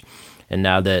much. And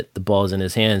now that the ball's in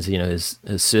his hands, his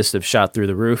assists have shot through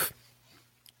the roof.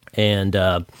 And,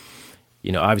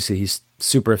 obviously he's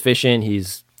super efficient.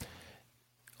 He's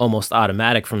almost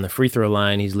automatic from the free throw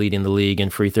line. He's leading the league in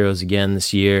free throws again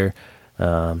this year.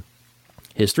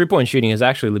 His 3-point shooting has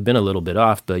actually been a little bit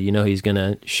off, but he's going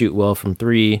to shoot well from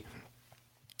three,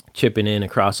 chipping in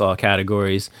across all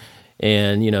categories.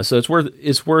 And, so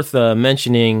it's worth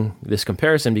mentioning this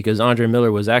comparison because Andre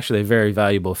Miller was actually a very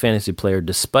valuable fantasy player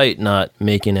despite not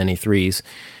making any threes.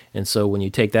 And so when you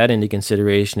take that into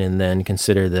consideration and then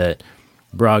consider that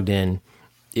Brogdon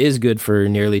is good for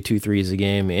nearly 2 threes a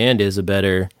game and is a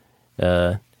better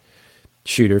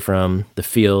shooter from the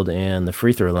field and the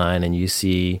free throw line, and you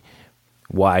see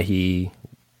why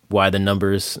the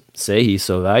numbers say he's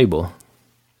so valuable.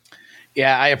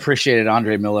 Yeah, I appreciated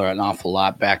Andre Miller an awful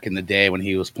lot back in the day when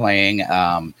he was playing.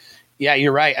 Yeah,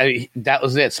 you're right. That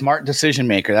was it. Smart decision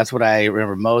maker. That's what I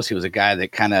remember most. He was a guy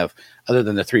that kind of, other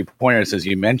than the 3-pointers, as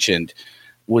you mentioned,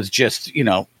 was just,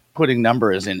 putting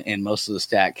numbers in most of the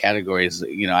stat categories.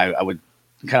 I would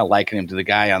kind of liken him to the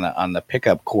guy on the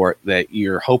pickup court that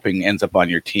you're hoping ends up on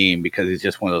your team because he's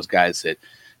just one of those guys that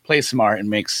plays smart and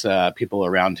makes people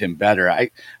around him better. I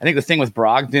think the thing with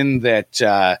Brogdon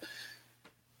that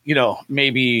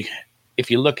maybe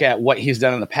if you look at what he's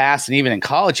done in the past and even in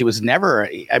college, he was never.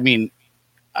 I mean,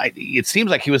 it seems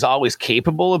like he was always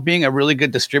capable of being a really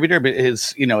good distributor, but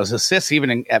his assists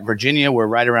even at Virginia were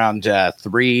right around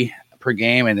 3 per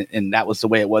game, and that was the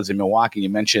way it was in Milwaukee. You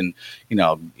mentioned,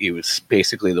 he was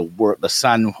basically the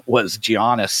sun was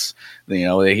Giannis.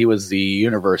 He was the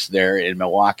universe there in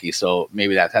Milwaukee. So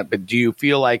maybe that. But do you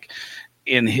feel like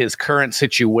in his current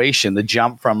situation, the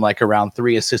jump from like around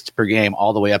 3 assists per game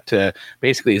all the way up to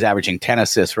basically he's averaging 10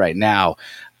 assists right now?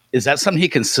 Is that something he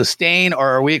can sustain, or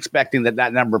are we expecting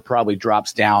that number probably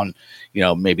drops down,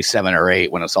 maybe 7 or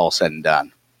 8 when it's all said and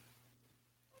done?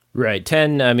 Right.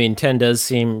 10, I mean, 10 does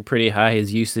seem pretty high.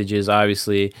 His usage is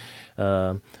obviously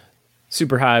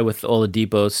super high with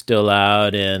Oladipo still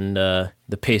out, and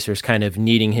the Pacers kind of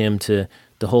needing him to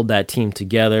hold that team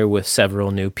together with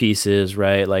several new pieces,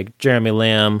 right? Like Jeremy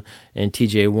Lamb and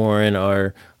TJ Warren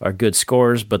are good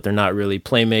scorers, but they're not really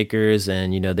playmakers.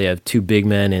 And, they have 2 big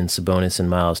men in Sabonis and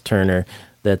Miles Turner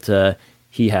that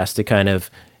he has to kind of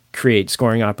create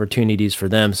scoring opportunities for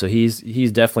them. So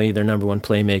he's definitely their number one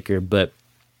playmaker. But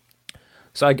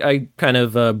so I kind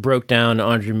of broke down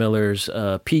Andre Miller's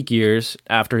peak years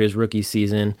after his rookie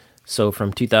season. So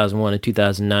from 2001 to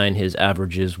 2009, his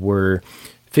averages were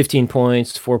 15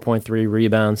 points, 4.3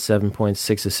 rebounds,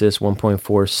 7.6 assists,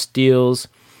 1.4 steals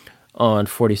on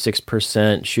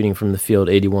 46% shooting from the field,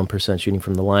 81% shooting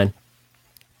from the line.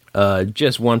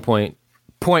 Just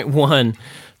 1.1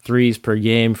 threes per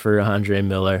game for Andre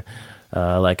Miller.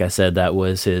 Like I said, that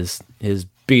was his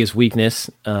biggest weakness,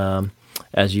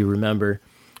 as you remember.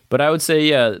 But I would say,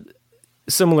 yeah,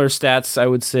 similar stats, I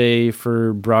would say,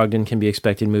 for Brogdon can be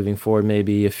expected moving forward,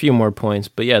 maybe a few more points.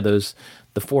 But yeah,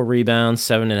 the 4 rebounds,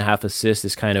 7.5 assists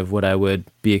is kind of what I would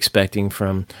be expecting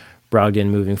from Brogdon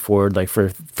moving forward, like for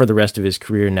the rest of his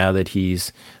career, now that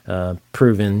he's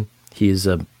proven he's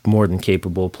a more than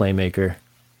capable playmaker.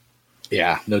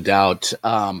 Yeah, no doubt.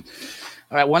 All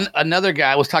right, another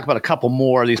guy. Let's talk about a couple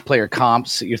more of these player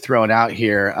comps that you're throwing out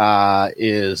here.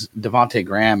 Is Devontae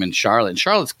Graham in Charlotte. And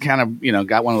Charlotte's kind of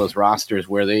got one of those rosters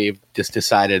where they've just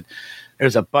decided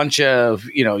there's a bunch of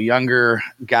younger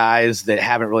guys that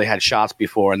haven't really had shots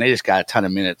before, and they just got a ton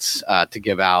of minutes to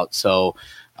give out. So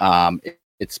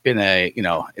it's been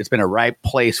a ripe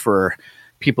place for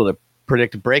people to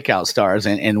predict breakout stars,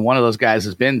 and one of those guys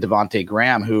has been Devontae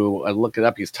Graham, who I looked it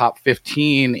up. He's top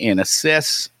 15 in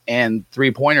assists and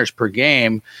 3-pointers per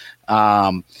game.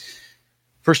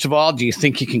 First of all, do you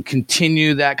think he can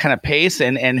continue that kind of pace,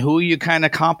 and who are you kind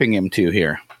of comping him to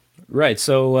here? Right.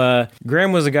 So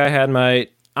Graham was a guy I had my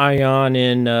eye on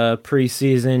in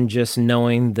preseason, just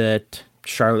knowing that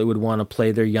Charlotte would want to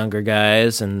play their younger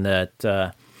guys and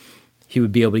that he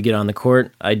would be able to get on the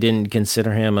court. I didn't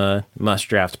consider him a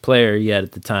must-draft player yet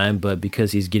at the time, but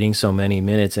because he's getting so many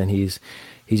minutes and he's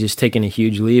just taking a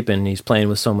huge leap and he's playing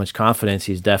with so much confidence,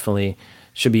 he's definitely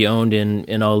should be owned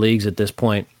in all leagues at this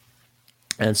point.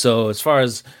 And so as far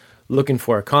as looking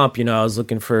for a comp, I was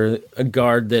looking for a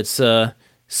guard that's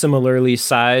similarly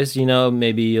sized,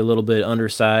 maybe a little bit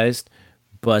undersized,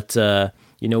 but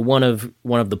one of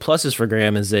the pluses for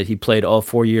Graham is that he played all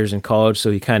 4 years in college, so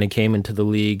he kind of came into the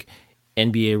league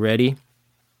NBA ready.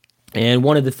 And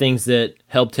one of the things that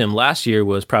helped him last year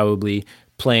was probably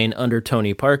playing under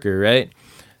Tony Parker, right?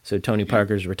 So Tony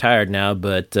Parker's retired now,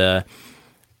 but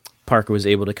Parker was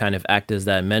able to kind of act as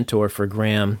that mentor for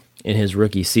Graham in his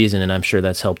rookie season, and I'm sure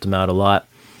that's helped him out a lot.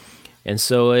 And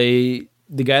so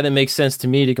the guy that makes sense to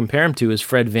me to compare him to is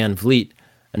Fred VanVleet,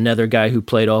 another guy who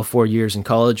played all 4 years in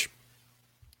college.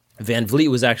 VanVleet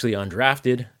was actually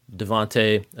undrafted,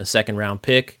 Devontae a second-round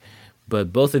pick,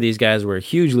 but both of these guys were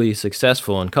hugely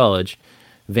successful in college.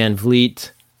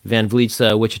 VanVleet's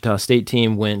Wichita State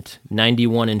team went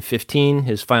 91-15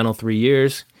 his final 3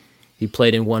 years. He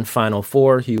played in one Final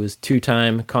Four. He was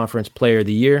 2-time Conference Player of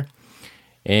the Year.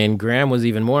 And Graham was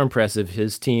even more impressive.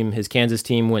 His Kansas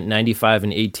team went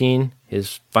 95-18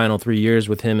 his final 3 years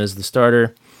with him as the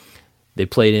starter. They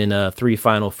played in 3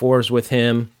 Final Fours with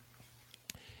him.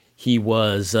 He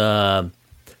was 2-time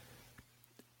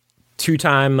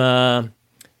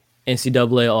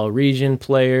NCAA All-Region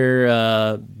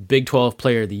player, Big 12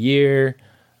 Player of the Year,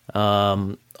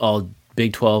 all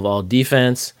Big 12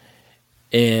 All-Defense.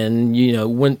 And,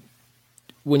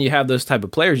 when you have those type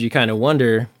of players, you kind of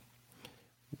wonder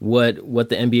what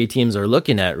the NBA teams are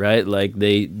looking at, right? Like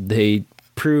they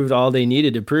proved all they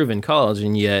needed to prove in college,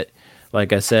 and yet,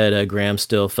 like I said, Graham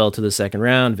still fell to the second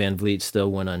round. VanVleet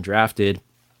still went undrafted,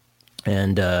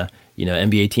 and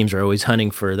NBA teams are always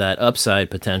hunting for that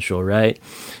upside potential, right?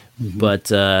 But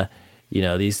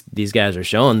these guys are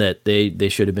showing that they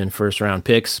should have been first round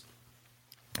picks.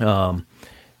 And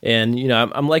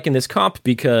I'm liking this comp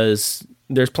because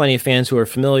there's plenty of fans who are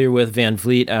familiar with Van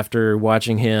Vliet after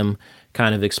watching him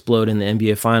kind of explode in the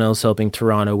NBA Finals, helping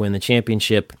Toronto win the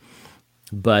championship.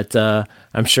 But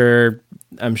I'm sure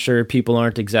people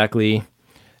aren't exactly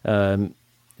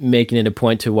making it a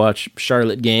point to watch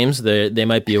Charlotte games. They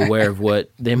might be aware of what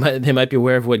they might be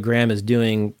aware of what Graham is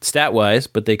doing stat wise,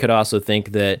 but they could also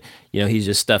think that he's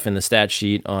just stuffing the stat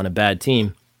sheet on a bad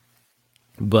team.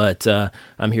 But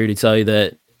I'm here to tell you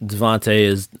that Devontae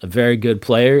is a very good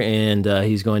player, and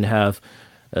he's going to have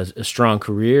a strong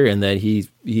career, and that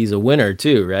he's a winner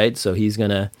too, right? So he's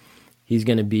gonna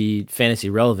be fantasy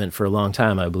relevant for a long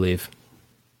time, I believe.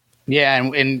 Yeah,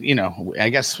 and I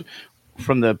guess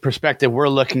from the perspective we're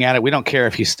looking at it, we don't care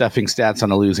if he's stuffing stats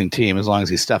on a losing team as long as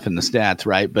he's stuffing the stats,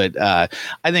 right? But I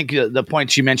think the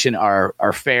points you mentioned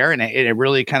are fair, and it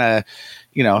really kind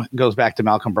of goes back to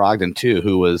Malcolm Brogdon too,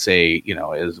 who was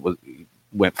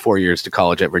went 4 years to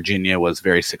college at Virginia, was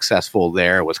very successful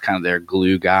there, was kind of their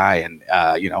glue guy, and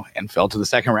and fell to the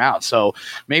second round. So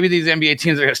maybe these NBA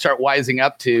teams are going to start wising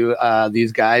up to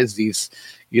these guys, these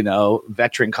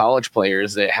veteran college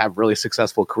players that have really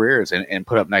successful careers and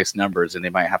put up nice numbers, and they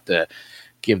might have to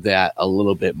give that a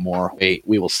little bit more weight.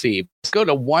 We will see. Let's go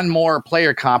to one more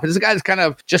player comp. This guy's kind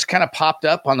of popped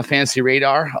up on the fantasy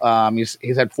radar.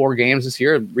 He's had 4 games this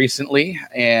year recently,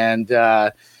 and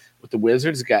with the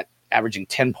Wizards, he's got averaging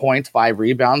 10 points, 5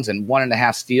 rebounds, and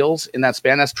 1.5 steals in that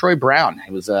span. That's Troy Brown.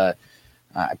 He was I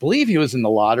believe he was in the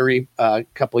lottery a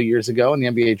couple of years ago in the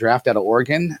NBA draft out of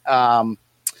Oregon.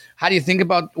 How do you think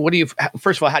about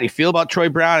first of all, how do you feel about Troy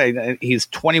Brown? He's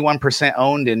 21%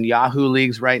 owned in Yahoo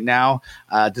leagues right now.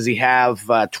 Does he have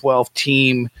 12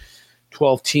 team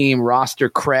roster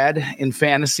cred in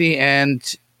fantasy?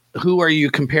 And who are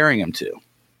you comparing him to?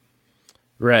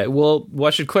 Right. Well, I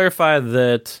should clarify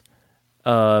that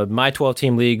my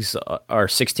 12-team leagues are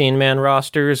 16-man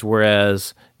rosters,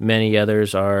 whereas many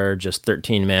others are just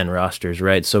 13-man rosters,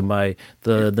 right? So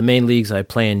the main leagues I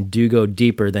play in do go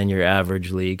deeper than your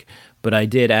average league, but I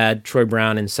did add Troy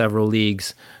Brown in several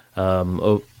leagues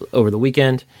over the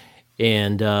weekend,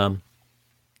 and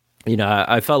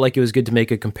I felt like it was good to make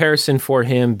a comparison for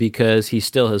him because he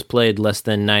still has played less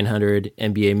than 900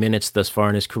 NBA minutes thus far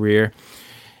in his career.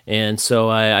 And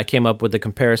so I came up with a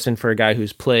comparison for a guy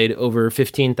who's played over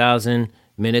 15,000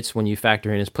 minutes when you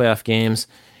factor in his playoff games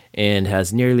and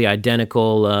has nearly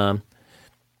identical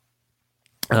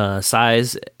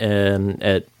size,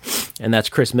 and that's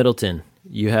Chris Middleton.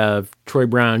 You have Troy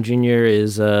Brown Jr.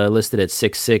 is listed at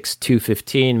 6'6",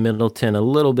 215. Middleton a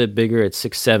little bit bigger at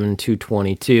 6'7",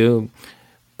 222.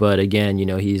 But again,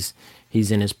 he's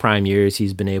in his prime years.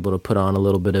 He's been able to put on a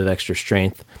little bit of extra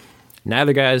strength.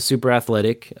 Neither guy is super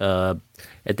athletic. At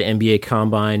the NBA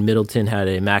Combine, Middleton had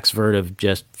a max vert of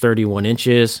just 31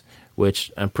 inches,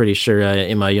 which I'm pretty sure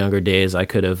in my younger days I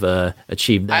could have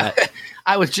achieved that.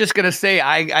 I was just going to say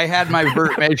I had my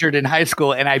vert measured in high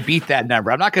school, and I beat that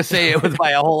number. I'm not going to say it was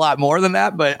by a whole lot more than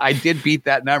that, but I did beat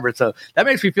that number. So that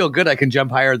makes me feel good. I can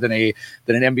jump higher than an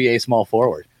NBA small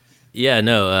forward. Yeah,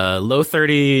 no, low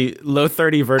 30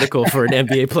 vertical for an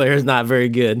NBA player is not very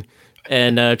good.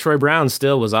 And Troy Brown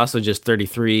still was also just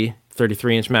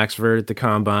 33-inch max vert at the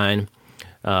Combine.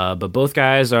 But both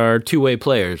guys are two-way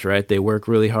players, right? They work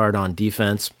really hard on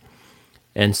defense.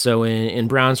 And so in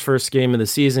Brown's first game of the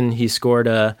season, he scored,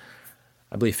 I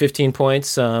believe, 15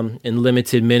 points in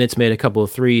limited minutes, made a couple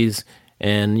of threes.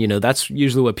 And, that's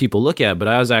usually what people look at. But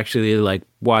I was actually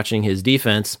watching his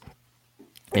defense.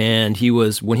 And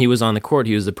when he was on the court,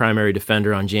 he was the primary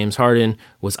defender on James Harden,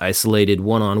 was isolated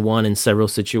one-on-one in several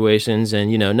situations.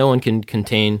 And, no one can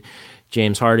contain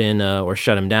James Harden or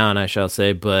shut him down, I shall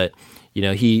say. But,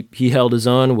 he held his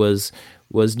own, was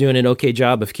doing an okay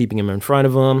job of keeping him in front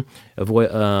of him,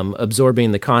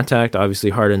 absorbing the contact. Obviously,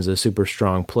 Harden's a super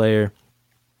strong player.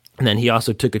 And then he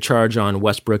also took a charge on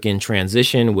Westbrook in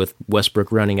transition, with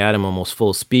Westbrook running at him almost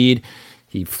full speed.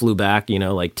 He flew back,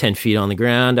 10 feet on the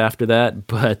ground after that.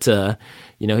 But,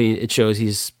 it shows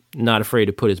he's not afraid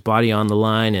to put his body on the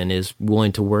line and is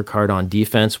willing to work hard on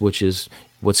defense, which is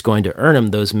what's going to earn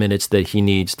him those minutes that he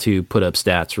needs to put up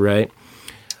stats, right?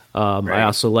 Right. I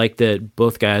also like that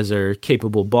both guys are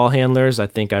capable ball handlers. I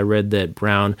think I read that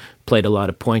Brown played a lot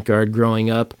of point guard growing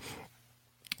up,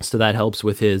 so that helps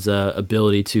with his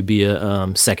ability to be a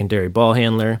secondary ball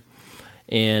handler.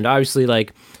 And obviously,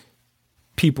 the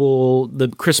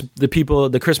Chris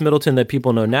Middleton that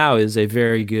people know now is a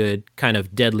very good kind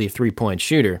of deadly 3-point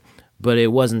shooter, but it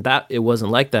wasn't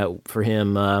like that for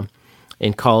him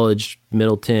In college,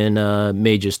 Middleton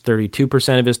made just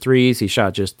 32% of his threes. He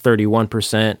shot just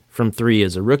 31% from three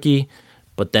as a rookie,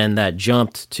 but then that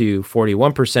jumped to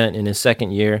 41% in his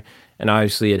second year. And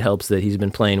obviously, it helps that he's been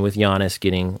playing with Giannis,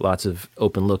 getting lots of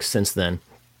open looks since then.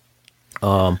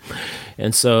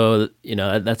 And so,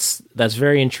 that's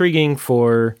very intriguing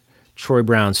for Troy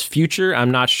Brown's future. I'm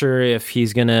not sure if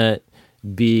he's gonna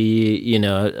be,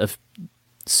 a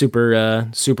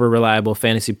super reliable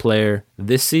fantasy player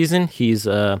this season. He's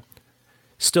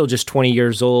still just 20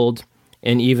 years old,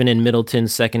 and even in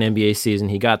Middleton's second NBA season,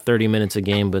 he got 30 minutes a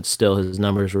game, but still his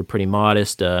numbers were pretty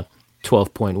modest.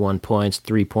 12.1 points,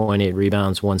 3.8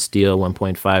 rebounds, 1 steal,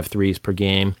 1.5 threes per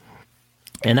game.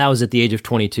 And that was at the age of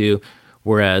 22,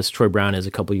 whereas Troy Brown is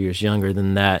a couple years younger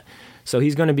than that. So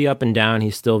he's going to be up and down.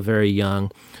 He's still very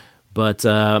young. But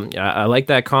I like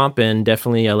that comp, and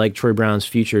definitely I like Troy Brown's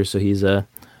future. So he's a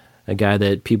guy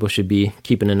that people should be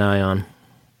keeping an eye on.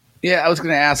 Yeah, I was going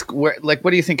to ask, what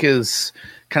do you think is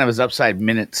kind of his upside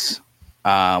minutes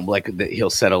that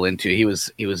he'll settle into? He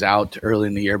was out early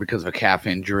in the year because of a calf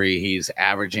injury. He's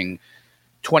averaging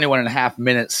 21 and a half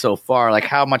minutes so far. Like,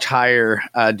 how much higher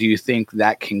do you think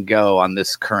that can go on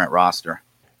this current roster?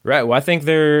 Right. Well, I think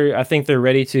they're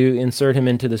ready to insert him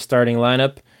into the starting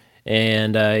lineup,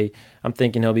 and I'm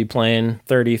thinking he'll be playing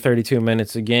 30, 32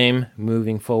 minutes a game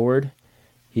moving forward.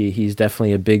 He's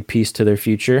definitely a big piece to their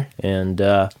future, and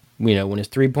when his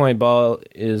 3-point ball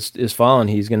is falling,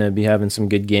 he's going to be having some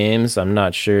good games. I'm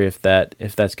not sure if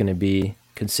that's going to be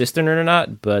consistent or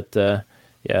not, but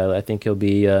I think he'll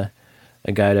be a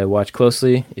guy to watch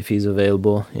closely if he's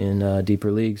available in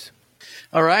deeper leagues.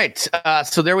 All right.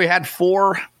 So there we had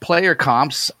 4 player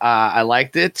comps. I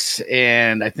liked it.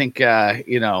 And I think,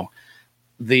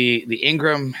 the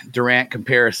Ingram Durant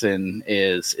comparison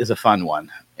is a fun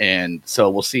one. And so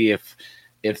we'll see if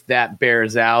that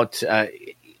bears out.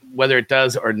 Whether it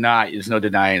does or not, there's no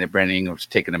denying that Brandon Ingram's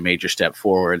taken a major step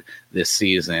forward this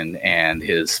season, and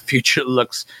his future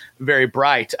looks very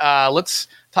bright. Let's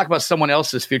talk about someone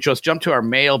else's future. Let's jump to our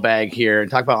mailbag here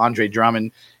and talk about Andre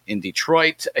Drummond in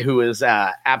Detroit, who is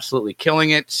absolutely killing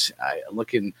it.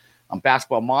 Looking on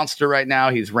Basketball Monster right now,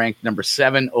 he's ranked number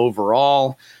 7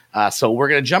 overall. So we're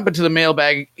going to jump into the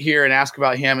mailbag here and ask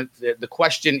about him. The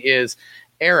question is,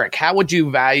 Eric, how would you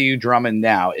value Drummond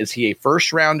now? Is he a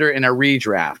first rounder in a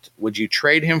redraft? Would you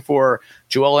trade him for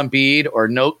Joel Embiid or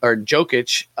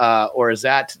Jokic, or is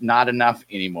that not enough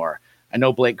anymore? I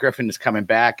know Blake Griffin is coming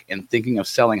back and thinking of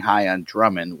selling high on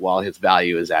Drummond while his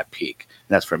value is at peak.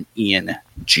 That's from Ian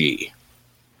G.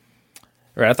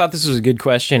 Right, I thought this was a good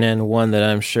question, and one that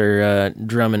I'm sure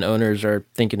Drummond owners are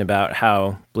thinking about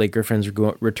how Blake Griffin's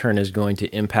return is going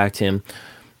to impact him.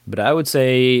 But I would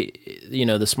say,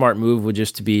 the smart move would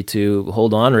just be to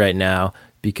hold on right now,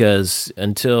 because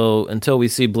until we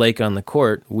see Blake on the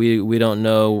court, we don't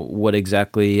know what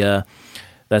exactly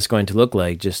that's going to look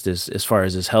like, just as far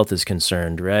as his health is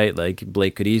concerned, right? Like,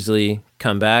 Blake could easily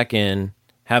come back and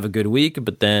have a good week,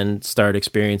 but then start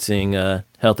experiencing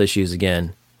health issues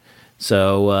again.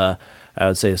 So I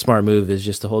would say the smart move is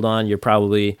just to hold on. You're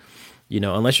probably,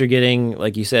 unless you're getting,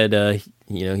 like you said,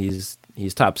 he's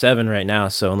top 7 right now.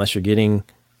 So unless you're getting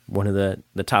one of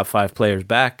the top 5 players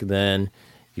back, then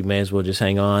you may as well just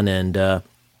hang on and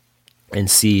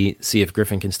see if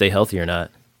Griffin can stay healthy or not.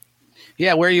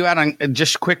 Yeah, where are you at on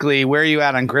where are you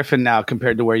at on Griffin now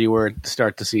compared to where you were to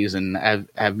start the season?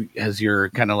 Has your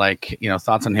kind of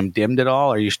thoughts on him dimmed at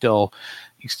all? Or are you still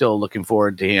looking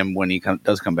forward to him when he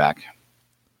does come back?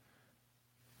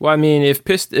 Well, I mean, if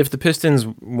the Pistons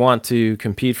want to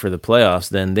compete for the playoffs,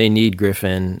 then they need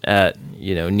Griffin at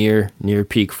near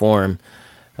peak form.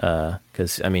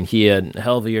 Because he had a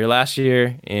hell of a year last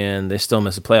year, and they still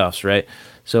missed the playoffs, right?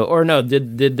 So, or no,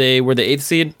 did they were the 8th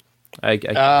seed? I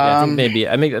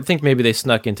think maybe they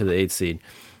snuck into the 8th seed,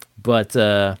 but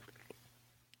that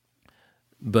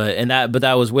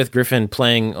was with Griffin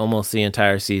playing almost the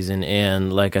entire season,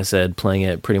 and like I said, playing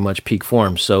at pretty much peak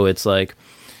form. So it's like,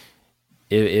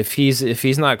 if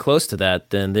he's not close to that,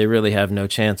 then they really have no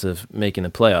chance of making the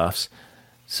playoffs.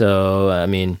 So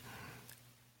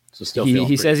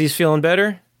he says he's feeling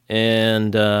better,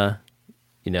 and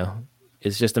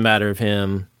it's just a matter of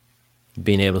him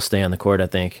being able to stay on the court, I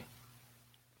think.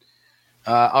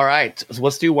 All right, so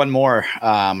let's do one more,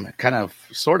 kind of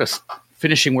sort of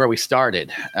finishing where we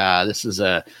started. This is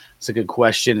a good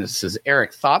question. This is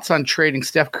Eric. Thoughts on trading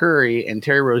Steph Curry and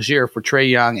Terry Rozier for Trae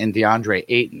Young and DeAndre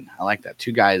Ayton? I like that.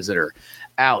 2 guys that are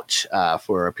out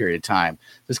for a period of time.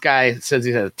 This guy says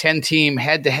he has a 10-team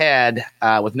head-to-head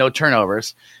with no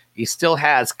turnovers. He still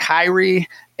has Kyrie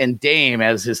and Dame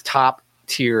as his top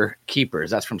tier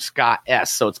keepers. That's from Scott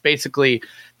S. So it's basically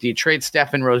Do you trade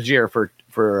Stephen Rozier for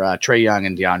Trae Young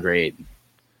and DeAndre Ayton?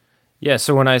 Yeah,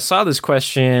 so when I saw this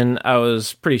question, I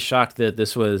was pretty shocked that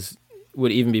this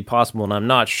would even be possible, and I'm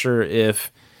not sure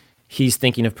if he's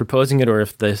thinking of proposing it or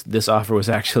if this offer was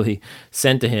actually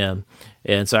sent to him.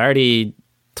 And so I already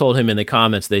told him in the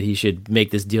comments that he should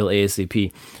make this deal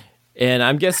ASAP. And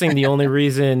I'm guessing the only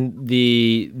reason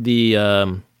the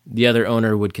other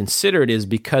owner would consider it is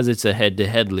because it's a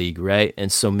head-to-head league, right?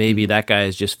 And so maybe that guy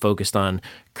is just focused on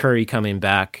Curry coming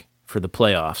back for the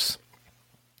playoffs,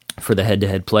 for the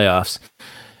head-to-head playoffs.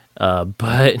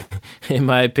 But in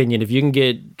my opinion, if you can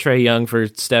get Trae Young for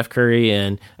Steph Curry,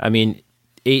 and I mean,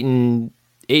 Ayton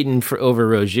for over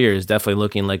Rozier is definitely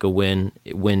looking like a win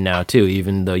now too,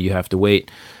 even though you have to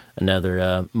wait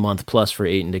another month plus for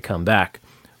Ayton to come back.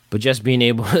 But just being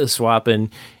able to swap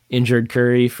an injured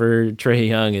Curry for Trae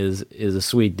Young is a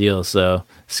sweet deal. So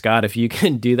Scott, if you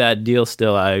can do that deal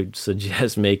still, I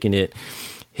suggest hitting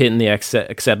the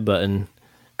accept button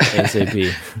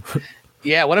ASAP.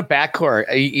 Yeah, what a backcourt.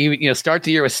 You start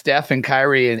the year with Steph and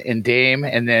Kyrie and Dame,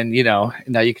 and then,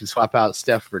 now you can swap out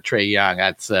Steph for Trae Young.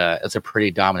 That's a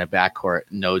pretty dominant backcourt,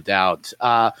 no doubt.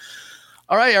 All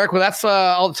right, Eric, well, that's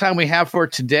all the time we have for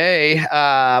today.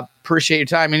 Appreciate your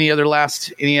time. Any other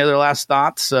last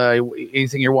thoughts?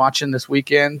 Anything you're watching this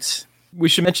weekend? We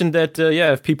should mention that,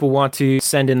 if people want to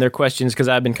send in their questions, because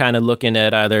I've been kind of looking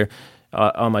at either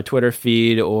on my Twitter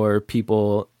feed or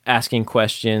people asking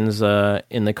questions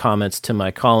in the comments to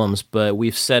my columns, but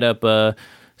we've set up a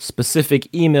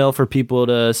specific email for people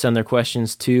to send their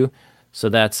questions to. So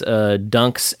that's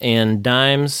Dunks and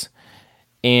Dimes,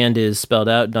 and is spelled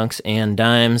out Dunks and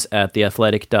Dimes at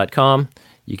theathletic.com.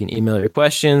 You can email your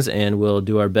questions and we'll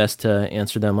do our best to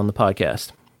answer them on the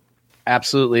podcast.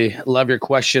 Absolutely. Love your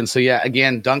question. So yeah,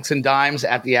 again, Dunks and Dimes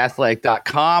at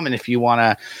theathletic.com. And if you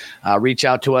want to reach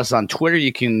out to us on Twitter,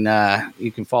 you can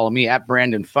follow me at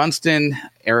Brandon Funston.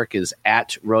 Eric is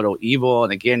at RotoEvil.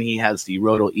 And again, he has the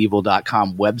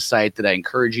rotoevil.com website that I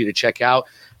encourage you to check out.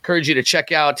 Encourage you to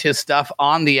check out his stuff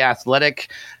on The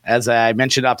Athletic. As I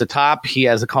mentioned off the top, he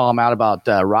has a column out about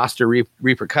roster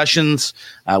repercussions.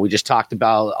 We just talked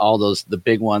about all the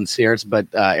big ones here, but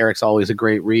Eric's always a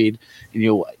great read, and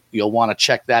you'll want to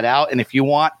check that out. And if you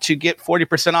want to get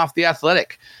 40% off The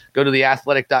Athletic, go to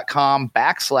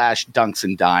theathletic.com/Dunks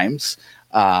and Dimes.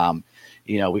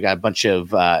 We got a bunch of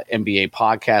NBA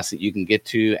podcasts that you can get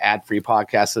to, ad-free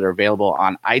podcasts that are available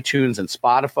on iTunes and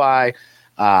Spotify.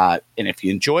 And if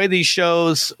you enjoy these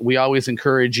shows, we always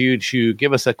encourage you to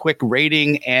give us a quick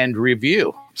rating and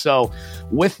review. So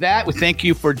with that, we thank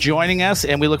you for joining us,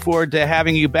 and we look forward to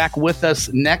having you back with us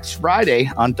next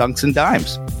Friday on Dunks and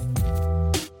Dimes.